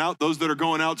are going out, those that are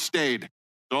going out stayed.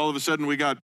 So all of a sudden we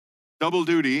got double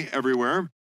duty everywhere.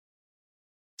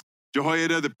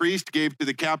 Jehoiada the priest gave to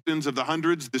the captains of the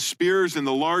hundreds the spears and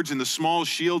the large and the small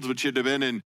shields which had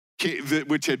been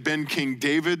King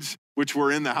David's, which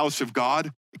were in the house of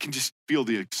God. I can just feel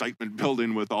the excitement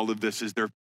building with all of this as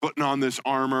they're putting on this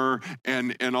armor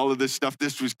and all of this stuff.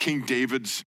 This was King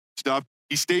David's stuff.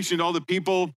 He stationed all the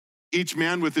people, each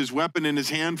man with his weapon in his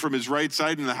hand, from his right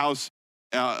side in the house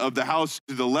of the house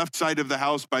to the left side of the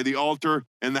house by the altar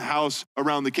and the house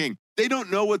around the king. They don't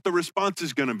know what the response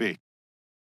is going to be.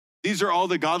 These are all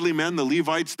the godly men, the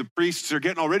Levites, the priests are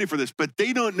getting all ready for this, but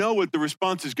they don't know what the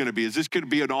response is going to be. Is this going to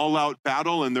be an all-out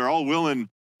battle and they're all willing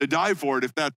to die for it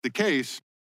if that's the case?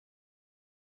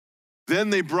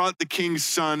 Then they brought the king's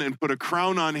son and put a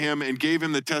crown on him and gave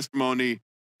him the testimony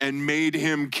and made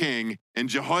him king. And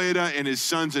Jehoiada and his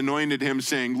sons anointed him,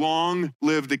 saying, "Long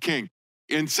live the king."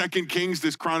 In 2 Kings,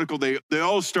 this chronicle, they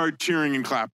all start cheering and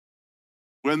clapping.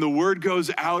 When the word goes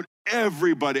out,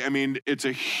 everybody, I mean, it's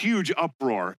a huge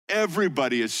uproar.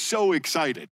 Everybody is so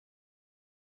excited.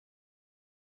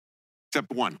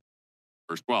 Except one,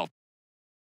 verse 12.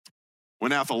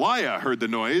 When Athaliah heard the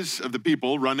noise of the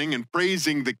people running and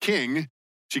praising the king,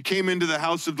 she came into the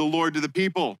house of the Lord to the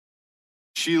people.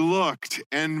 She looked,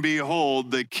 and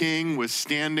behold, the king was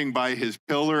standing by his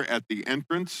pillar at the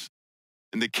entrance.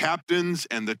 And the captains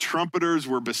and the trumpeters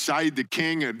were beside the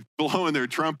king and blowing their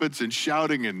trumpets and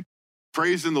shouting and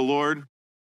praising the Lord.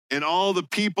 And all the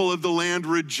people of the land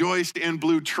rejoiced and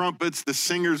blew trumpets, the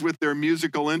singers with their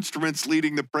musical instruments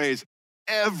leading the praise.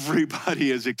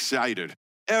 Everybody is excited.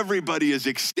 Everybody is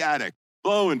ecstatic,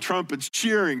 blowing trumpets,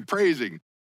 cheering, praising.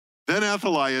 Then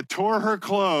Athaliah tore her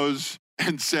clothes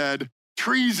and said,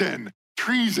 "Treason,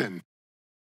 treason."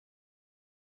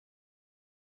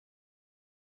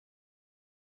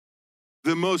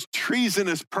 The most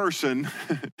treasonous person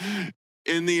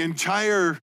in the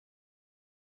entire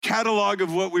catalog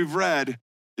of what we've read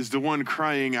is the one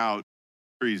crying out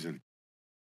treason.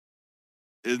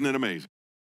 Isn't it amazing?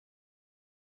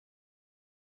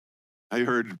 I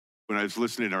heard when I was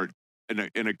listening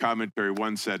in a commentary,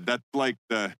 one said that's like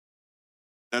the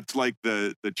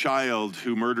child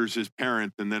who murders his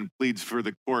parent and then pleads for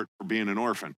the court for being an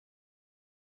orphan.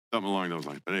 Something along those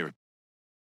lines. But anyway.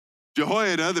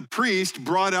 Jehoiada, the priest,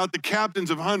 brought out the captains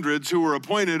of hundreds who were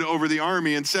appointed over the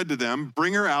army and said to them,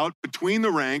 "Bring her out between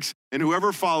the ranks, and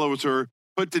whoever follows her,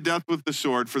 put to death with the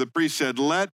sword." For the priest said,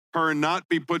 "Let her not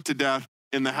be put to death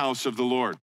in the house of the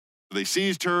Lord." So they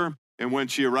seized her, and when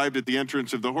she arrived at the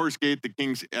entrance of the horse gate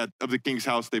of the king's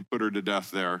house, they put her to death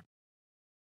there.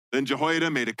 Then Jehoiada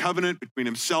made a covenant between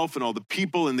himself and all the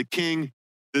people and the king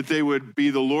that they would be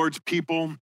the Lord's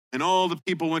people. And all the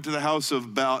people went to the house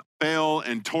of Baal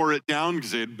and tore it down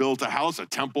because they had built a house, a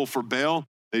temple for Baal.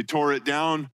 They tore it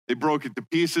down. They broke it to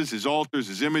pieces, his altars,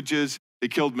 his images. They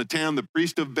killed Mattan, the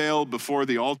priest of Baal, before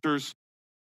the altars.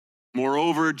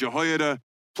 Moreover, Jehoiada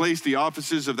placed the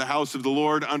offices of the house of the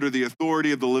Lord under the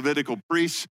authority of the Levitical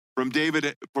priests whom David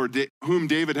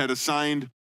had assigned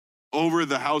over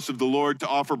the house of the Lord to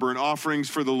offer burnt offerings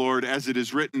for the Lord, as it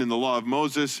is written in the law of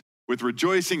Moses, with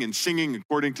rejoicing and singing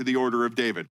according to the order of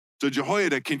David. So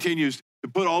Jehoiada continues to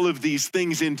put all of these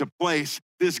things into place.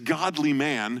 This godly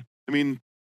man, I mean,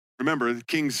 remember, the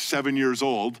king's 7 years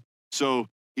old, so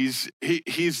he's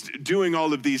doing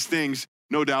all of these things,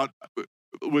 no doubt,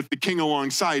 with the king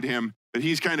alongside him, but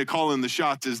he's kind of calling the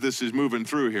shots as this is moving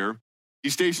through here.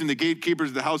 He stationed the gatekeepers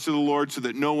of the house of the Lord so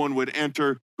that no one would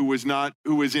enter who was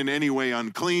in any way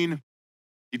unclean.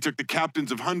 He took the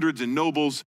captains of hundreds and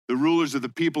nobles, the rulers of the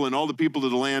people and all the people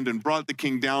of the land, and brought the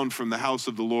king down from the house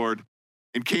of the Lord,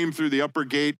 and came through the upper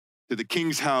gate to the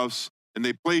king's house, and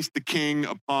they placed the king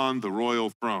upon the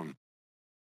royal throne.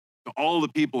 So all the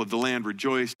people of the land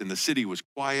rejoiced, and the city was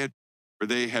quiet, for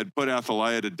they had put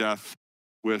Athaliah to death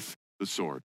with the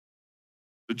sword.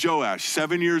 So Joash,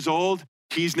 7 years old,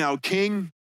 he's now king,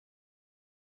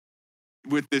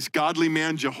 with this godly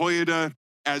man Jehoiada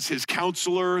as his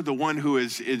counselor, the one who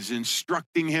is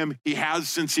instructing him. He has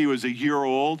since he was a year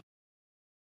old.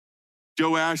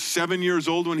 Joash, 7 years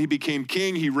old when he became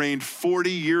king, he reigned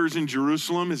 40 years in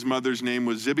Jerusalem. His mother's name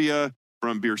was Zibiah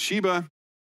from Beersheba.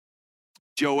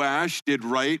 Joash did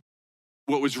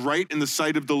what was right in the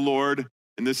sight of the Lord,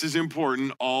 and this is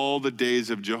important, all the days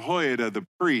of Jehoiada the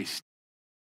priest.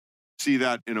 See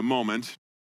that in a moment.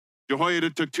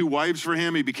 Jehoiada took 2 wives for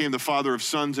him. He became the father of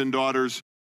sons and daughters.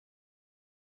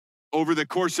 Over the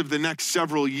course of the next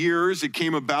several years, it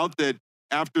came about that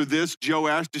after this,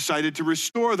 Joash decided to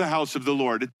restore the house of the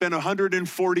Lord. It's been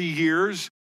 140 years,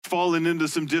 fallen into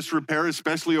some disrepair,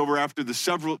 especially over after the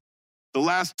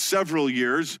last several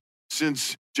years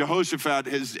since Jehoshaphat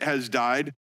has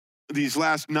died. These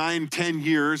last 9-10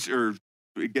 years, or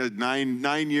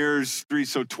 9 years,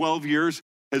 12 years,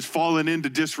 has fallen into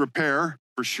disrepair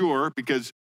for sure,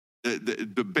 because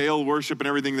the Baal worship and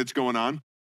everything that's going on.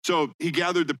 So he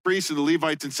gathered the priests and the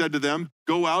Levites and said to them,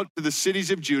 go out to the cities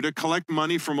of Judah, collect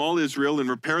money from all Israel, and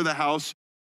repair the house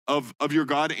of your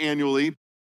God annually,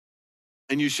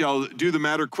 and you shall do the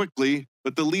matter quickly.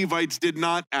 But the Levites did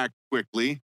not act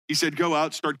quickly. He said, go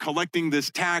out, start collecting this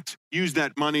tax, use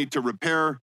that money to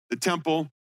repair the temple.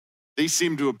 They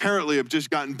seem to apparently have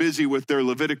just gotten busy with their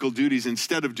Levitical duties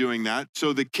instead of doing that.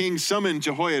 So the king summoned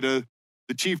Jehoiada,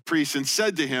 the chief priest, and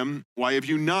said to him, why have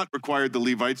you not required the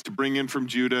Levites to bring in from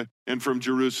Judah and from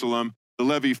Jerusalem the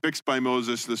levy fixed by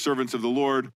Moses, the servants of the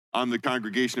Lord, on the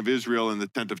congregation of Israel in the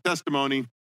tent of testimony?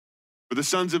 For the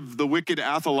sons of the wicked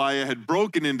Athaliah had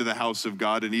broken into the house of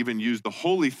God and even used the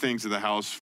holy things of the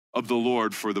house of the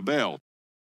Lord for the Baal.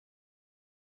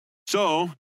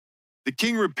 So the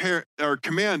king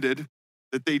commanded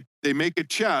that they make a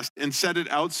chest and set it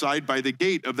outside by the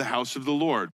gate of the house of the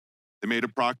Lord. They made a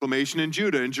proclamation in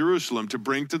Judah and Jerusalem to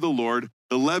bring to the Lord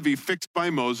the levy fixed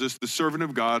by Moses, the servant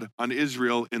of God, on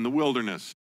Israel in the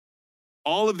wilderness.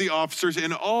 All of the officers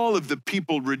and all of the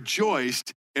people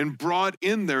rejoiced and brought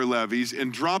in their levies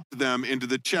and dropped them into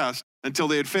the chest until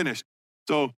they had finished.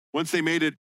 So once they made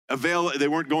it available, they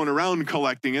weren't going around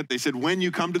collecting it. They said, when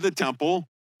you come to the temple,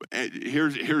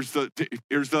 here's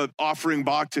the offering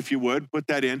box, if you would, put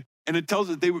that in. And it tells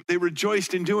us they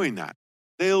rejoiced in doing that.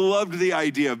 They loved the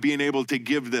idea of being able to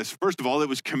give this. First of all, it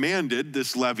was commanded,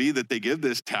 this levy that they give,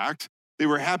 this tax. They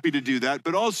were happy to do that,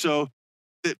 but also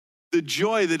that the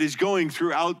joy that is going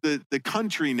throughout the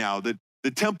country now, that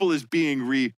the temple is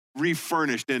being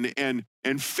refurnished and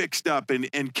fixed up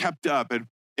and kept up,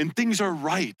 and things are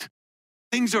right.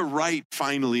 Things are right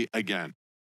finally again.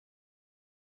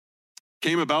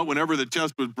 Came about whenever the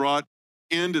chest was brought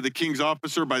into the king's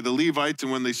officer by the Levites,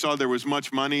 and when they saw there was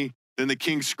much money, then the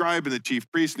king's scribe and the chief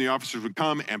priest and the officers would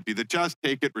come, empty the chest,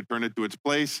 take it, return it to its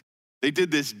place. They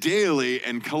did this daily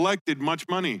and collected much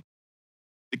money.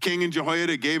 The king and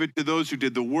Jehoiada gave it to those who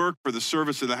did the work for the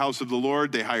service of the house of the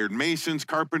Lord. They hired masons,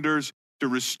 carpenters to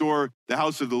restore the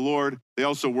house of the Lord. They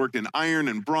also worked in iron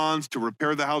and bronze to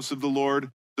repair the house of the Lord.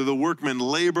 So the workmen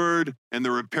labored, and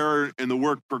the repair and the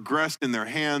work progressed in their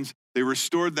hands. They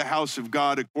restored the house of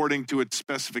God according to its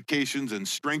specifications and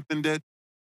strengthened it.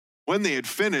 When they had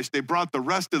finished, they brought the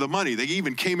rest of the money. They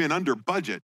even came in under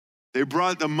budget. They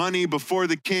brought the money before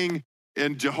the king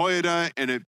and Jehoiada,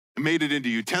 and it made it into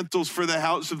utensils for the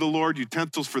house of the Lord,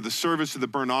 utensils for the service of the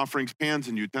burnt offerings, pans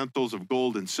and utensils of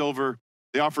gold and silver.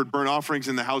 They offered burnt offerings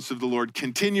in the house of the Lord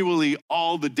continually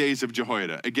all the days of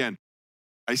Jehoiada. Again,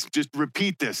 I just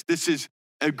repeat this. This is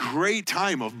a great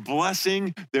time of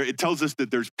blessing. It tells us that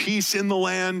there's peace in the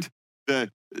land, the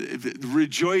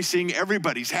rejoicing.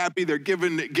 Everybody's happy. They're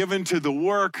given to the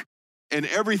work, and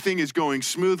everything is going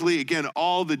smoothly. Again,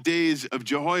 all the days of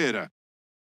Jehoiada.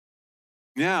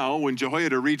 Now, when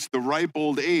Jehoiada reached a ripe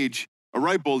old age,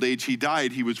 he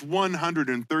died. He was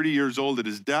 130 years old at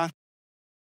his death.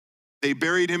 They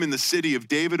buried him in the city of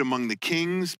David among the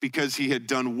kings because he had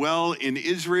done well in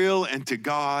Israel and to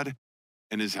God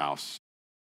and his house.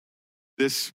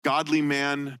 This godly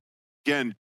man,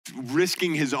 again,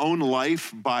 risking his own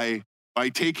life by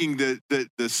taking the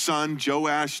son,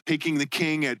 Joash, taking the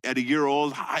king at a year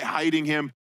old, hiding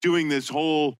him, doing this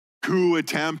whole coup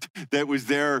attempt that was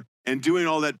there, and doing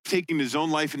all that, taking his own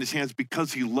life in his hands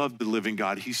because he loved the living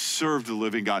God. He served the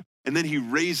living God. And then he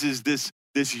raises this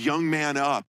young man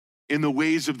up in the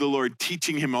ways of the Lord,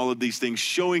 teaching him all of these things,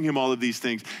 showing him all of these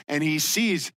things. And he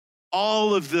sees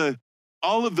all of the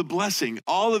blessing,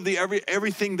 all of the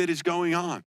everything that is going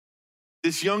on.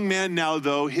 This young man now,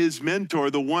 though, his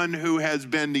mentor, the one who has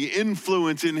been the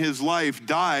influence in his life,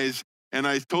 dies. And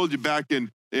I told you back in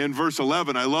verse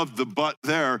 11, I love the but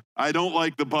there. I don't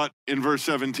like the but in verse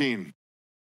 17.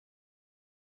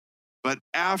 But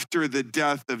after the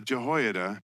death of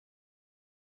Jehoiada,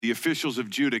 the officials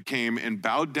of Judah came and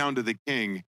bowed down to the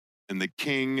king, and the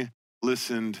king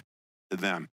listened to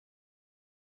them.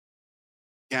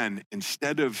 Again,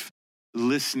 instead of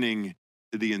listening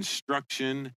to the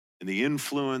instruction and the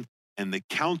influence and the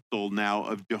counsel now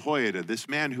of Jehoiada, this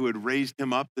man who had raised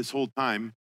him up this whole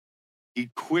time,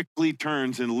 he quickly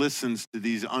turns and listens to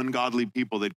these ungodly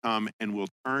people that come and will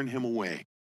turn him away.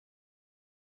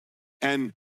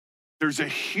 And there's a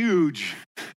huge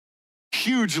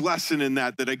lesson in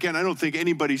that again, I don't think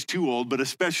anybody's too old, but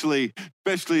especially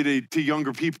to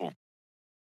younger people.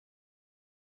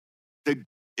 That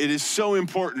it is so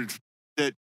important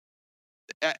that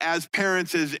as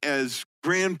parents, as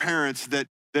grandparents, that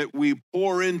we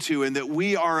pour into and that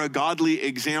we are a godly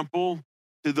example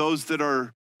to those that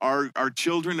are our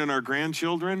children and our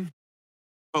grandchildren.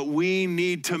 But we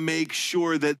need to make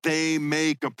sure that they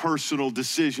make a personal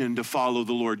decision to follow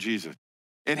the Lord Jesus.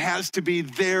 It has to be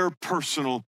their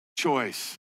personal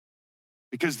choice,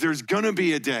 because there's going to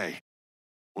be a day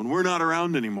when we're not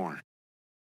around anymore.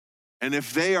 And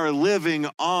if they are living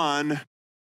on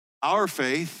our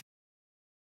faith,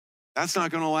 that's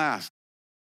not going to last.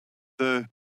 The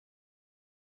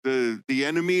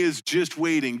enemy is just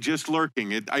waiting, just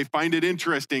lurking. I find it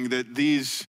interesting that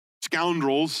these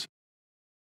scoundrels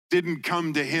didn't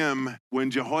come to him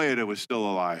when Jehoiada was still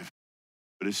alive.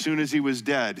 But as soon as he was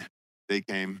dead, they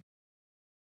came.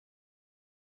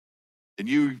 And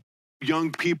you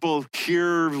young people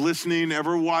here listening,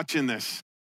 ever watching this,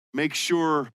 make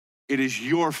sure it is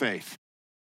your faith.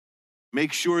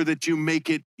 Make sure that you make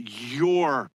it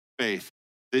your faith,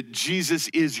 that Jesus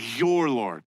is your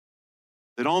Lord,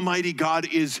 that Almighty God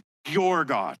is your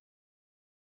God,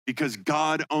 because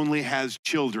God only has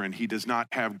children. He does not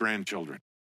have grandchildren.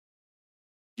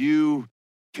 You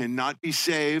cannot be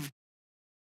saved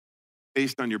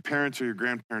based on your parents' or your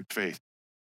grandparents' faith.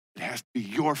 It has to be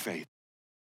your faith.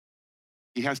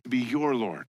 He has to be your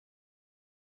Lord.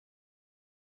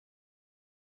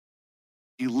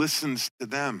 He listens to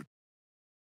them.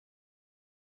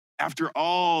 After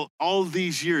all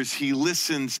these years, he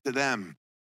listens to them.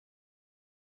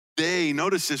 They,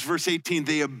 notice this, verse 18,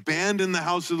 they abandoned the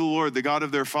house of the Lord, the God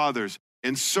of their fathers,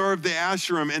 and served the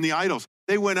Asherim and the idols.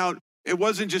 They went out. It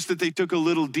wasn't just that they took a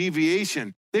little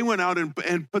deviation. They went out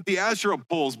and put the Asherah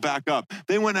poles back up.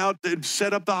 They went out and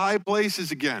set up the high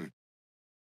places again.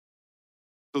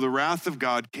 So the wrath of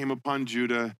God came upon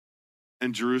Judah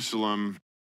and Jerusalem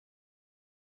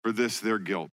for this, their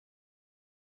guilt.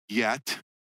 Yet,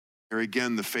 here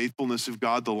again, the faithfulness of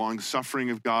God, the long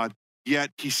suffering of God, yet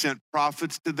he sent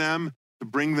prophets to them to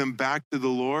bring them back to the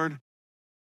Lord.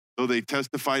 Though they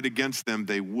testified against them,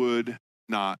 they would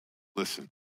not listen.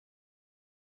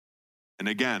 And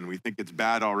again, we think it's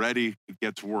bad already. It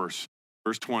gets worse.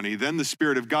 Verse 20, then the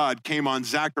Spirit of God came on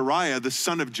Zechariah, the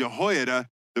son of Jehoiada,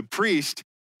 the priest,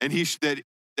 and he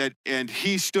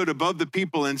stood above the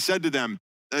people and said to them,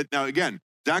 now again,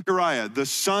 Zechariah, the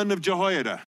son of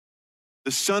Jehoiada,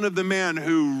 the son of the man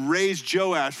who raised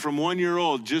Joash from 1 year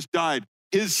old, just died,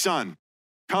 his son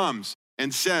comes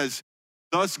and says,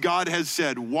 thus God has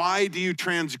said, why do you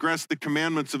transgress the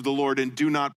commandments of the Lord and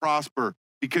do not prosper?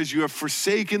 Because you have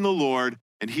forsaken the Lord,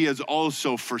 and he has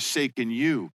also forsaken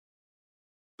you.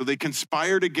 So they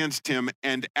conspired against him,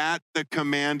 and at the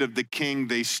command of the king,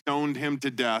 they stoned him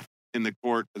to death in the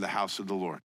court of the house of the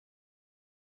Lord.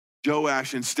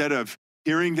 Joash, instead of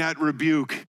hearing that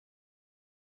rebuke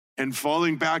and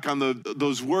falling back on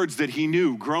those words that he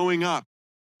knew growing up,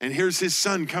 and here's his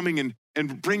son coming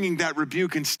and bringing that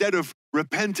rebuke, instead of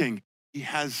repenting, he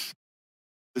has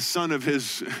the son of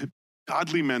his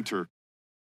godly mentor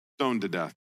stoned to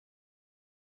death.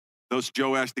 Thus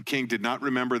Joash the king did not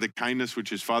remember the kindness which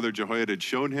his father Jehoiada had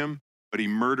shown him, but he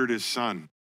murdered his son.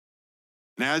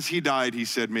 And as he died, he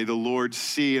said, may the Lord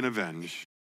see and avenge.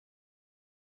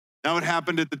 Now it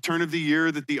happened at the turn of the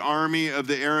year that the army of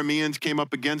the Arameans came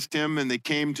up against him, and they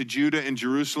came to Judah and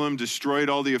Jerusalem, destroyed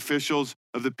all the officials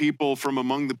of the people from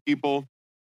among the people,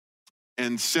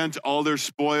 and sent all their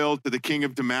spoil to the king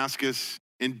of Damascus.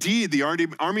 Indeed, the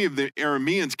army of the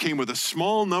Arameans came with a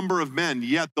small number of men,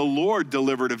 yet the Lord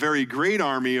delivered a very great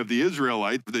army of the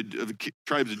Israelites, of the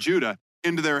tribes of Judah,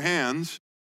 into their hands,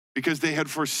 because they had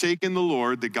forsaken the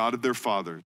Lord, the God of their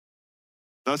fathers.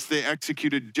 Thus they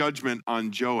executed judgment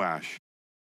on Joash.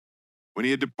 When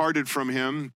he had departed from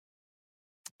him,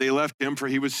 they left him, for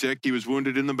he was sick, he was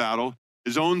wounded in the battle.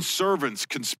 His own servants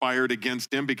conspired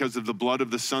against him because of the blood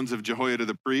of the sons of Jehoiada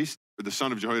the priest, or the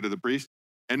son of Jehoiada the priest,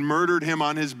 and murdered him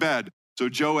on his bed. So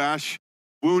Joash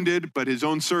wounded, but his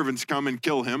own servants come and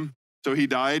kill him. So he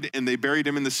died, and they buried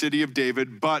him in the city of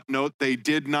David. But note, they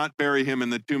did not bury him in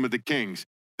the tomb of the kings.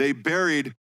 They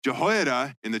buried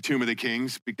Jehoiada in the tomb of the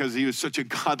kings because he was such a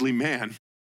godly man.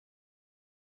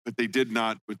 But they did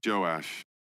not with Joash.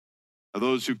 Now,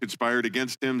 those who conspired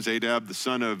against him, Zadab, the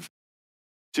son of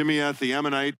Shimeath, the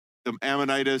Ammonite, the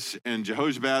Ammonitess, and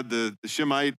Jehozabad, the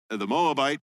Shemite, the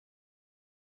Moabite.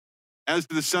 As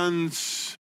to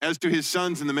his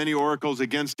sons and the many oracles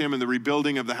against him and the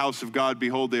rebuilding of the house of God,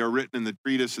 behold, they are written in the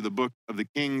treatise of the book of the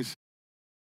kings.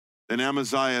 Then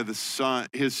Amaziah,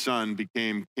 his son,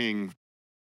 became king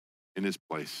in his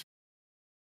place.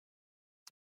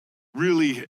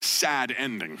 Really sad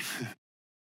ending.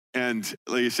 And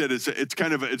like I said,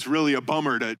 it's really a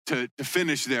bummer to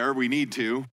finish there. We need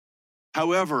to.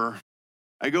 However,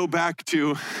 I go back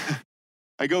to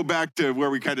where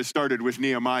we kind of started with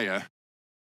Nehemiah,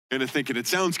 kind of thinking it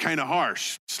sounds kind of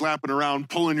harsh, slapping around,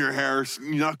 pulling your hair,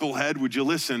 knucklehead, would you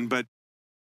listen? But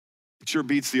it sure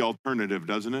beats the alternative,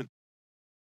 doesn't it?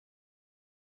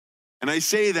 And I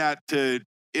say that to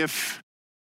if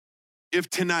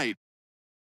tonight,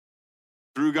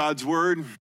 through God's word,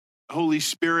 Holy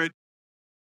Spirit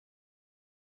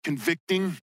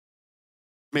convicting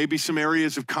maybe some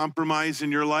areas of compromise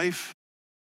in your life,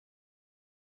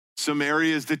 some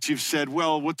areas that you've said,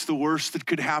 well, what's the worst that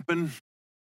could happen?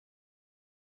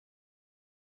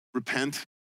 Repent.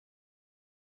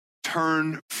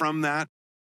 Turn from that.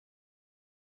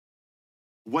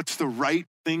 What's the right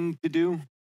thing to do?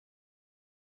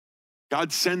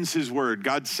 God sends his word.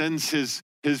 God sends his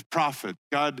prophet.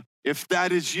 God, if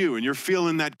that is you and you're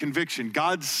feeling that conviction,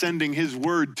 God's sending his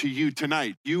word to you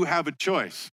tonight. You have a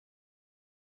choice.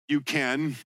 You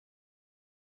can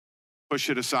push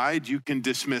it aside. You can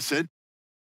dismiss it,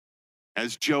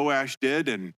 as Joash did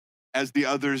and as the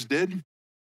others did.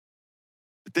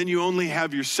 But then you only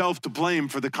have yourself to blame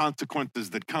for the consequences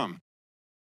that come.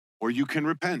 Or you can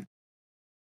repent.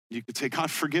 You could say,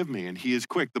 God, forgive me. And he is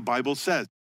quick. The Bible says,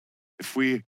 if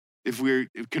we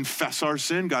confess our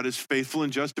sin, God is faithful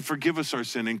and just to forgive us our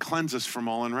sin and cleanse us from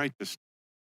all unrighteousness.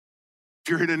 If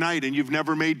you're here tonight and you've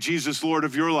never made Jesus Lord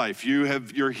of your life,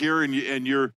 you're here and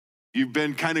you've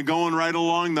been kind of going right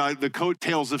along the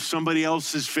coattails of somebody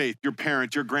else's faith, your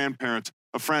parents, your grandparents,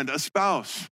 a friend, a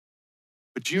spouse.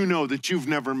 But you know that you've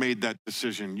never made that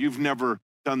decision. You've never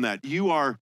done that.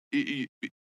 Your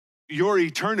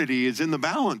eternity is in the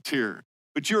balance here,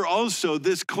 but you're also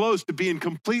this close to being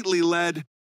completely led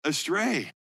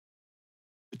astray.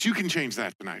 But you can change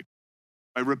that tonight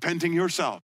by repenting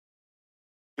yourself,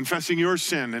 confessing your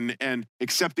sin and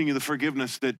accepting the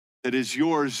forgiveness that is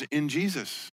yours in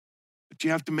Jesus. But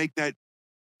you have to make that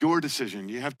your decision.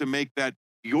 You have to make that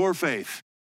your faith.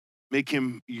 Make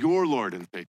him your Lord and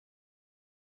Savior.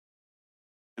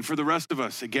 And for the rest of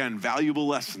us, again, valuable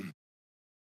lesson.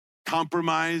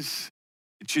 Compromise.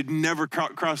 It should never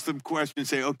cross the question and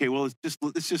say, okay, well,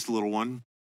 it's just a little one.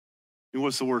 I mean,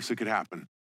 what's the worst that could happen?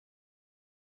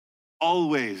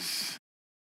 Always,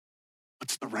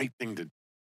 what's the right thing to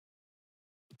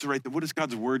do? What does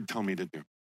God's word tell me to do?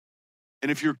 And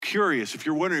if you're curious, if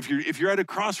you're wondering, if you're at a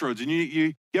crossroads and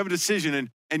you have a decision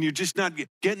and you're just not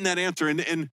getting that answer,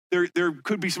 and there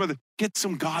could be some other, get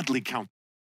some godly counsel.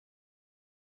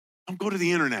 Don't go to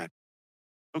the internet.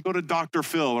 Don't go to Dr.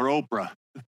 Phil or Oprah.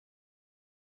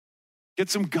 Get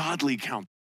some godly counsel.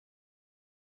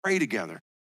 Pray together.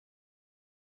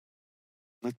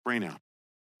 Let's pray now.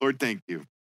 Lord, thank you.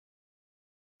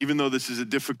 Even though this is a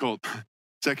difficult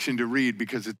section to read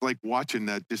because it's like watching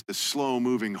that just a slow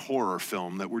moving horror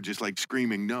film that we're just like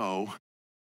screaming no.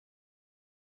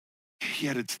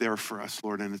 Yet it's there for us,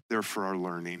 Lord, and it's there for our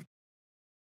learning.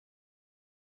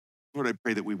 Lord, I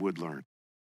pray that we would learn.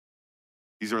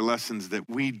 These are lessons that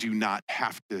we do not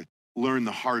have to learn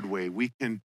the hard way. We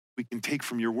can take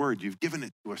from your word. You've given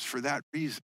it to us for that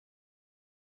reason.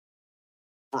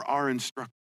 For our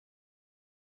instruction.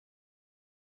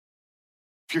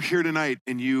 If you're here tonight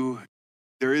and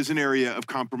there is an area of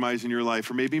compromise in your life,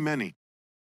 or maybe many,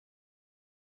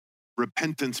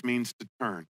 repentance means to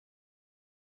turn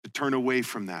away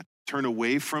from that. Turn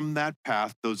away from that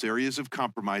path, those areas of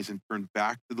compromise, and turn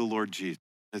back to the Lord Jesus.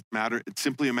 It's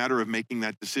simply a matter of making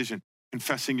that decision,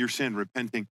 confessing your sin,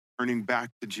 repenting, turning back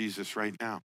to Jesus right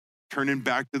now. Turning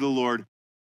back to the Lord,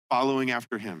 following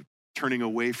after him, turning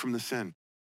away from the sin.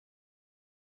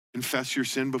 Confess your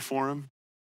sin before him.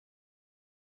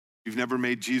 You've never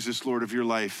made Jesus Lord of your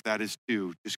life. That is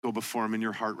too. Just go before him in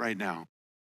your heart right now.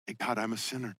 Hey, God, I'm a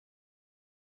sinner.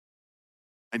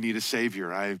 I need a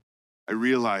savior. I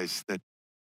realize that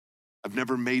I've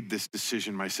never made this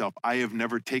decision myself. I have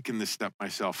never taken this step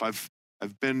myself. I've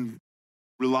been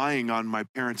relying on my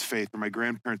parents' faith or my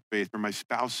grandparents' faith or my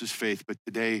spouse's faith. But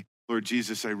today, Lord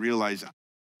Jesus, I realize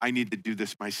I need to do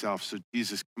this myself. So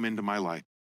Jesus, come into my life.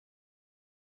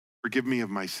 Forgive me of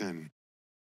my sin.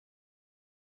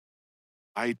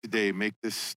 I today make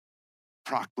this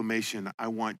proclamation. I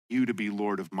want you to be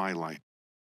Lord of my life.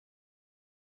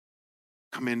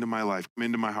 Come into my life. Come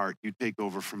into my heart. You take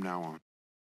over from now on.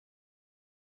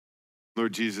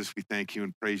 Lord Jesus, we thank you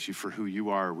and praise you for who you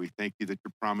are. We thank you that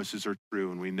your promises are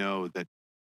true, and we know that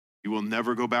you will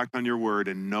never go back on your word,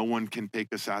 and no one can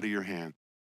take us out of your hand.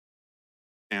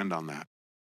 Stand on that.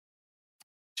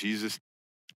 Jesus,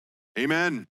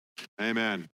 amen.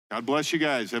 Amen. God bless you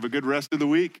guys. Have a good rest of the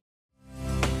week.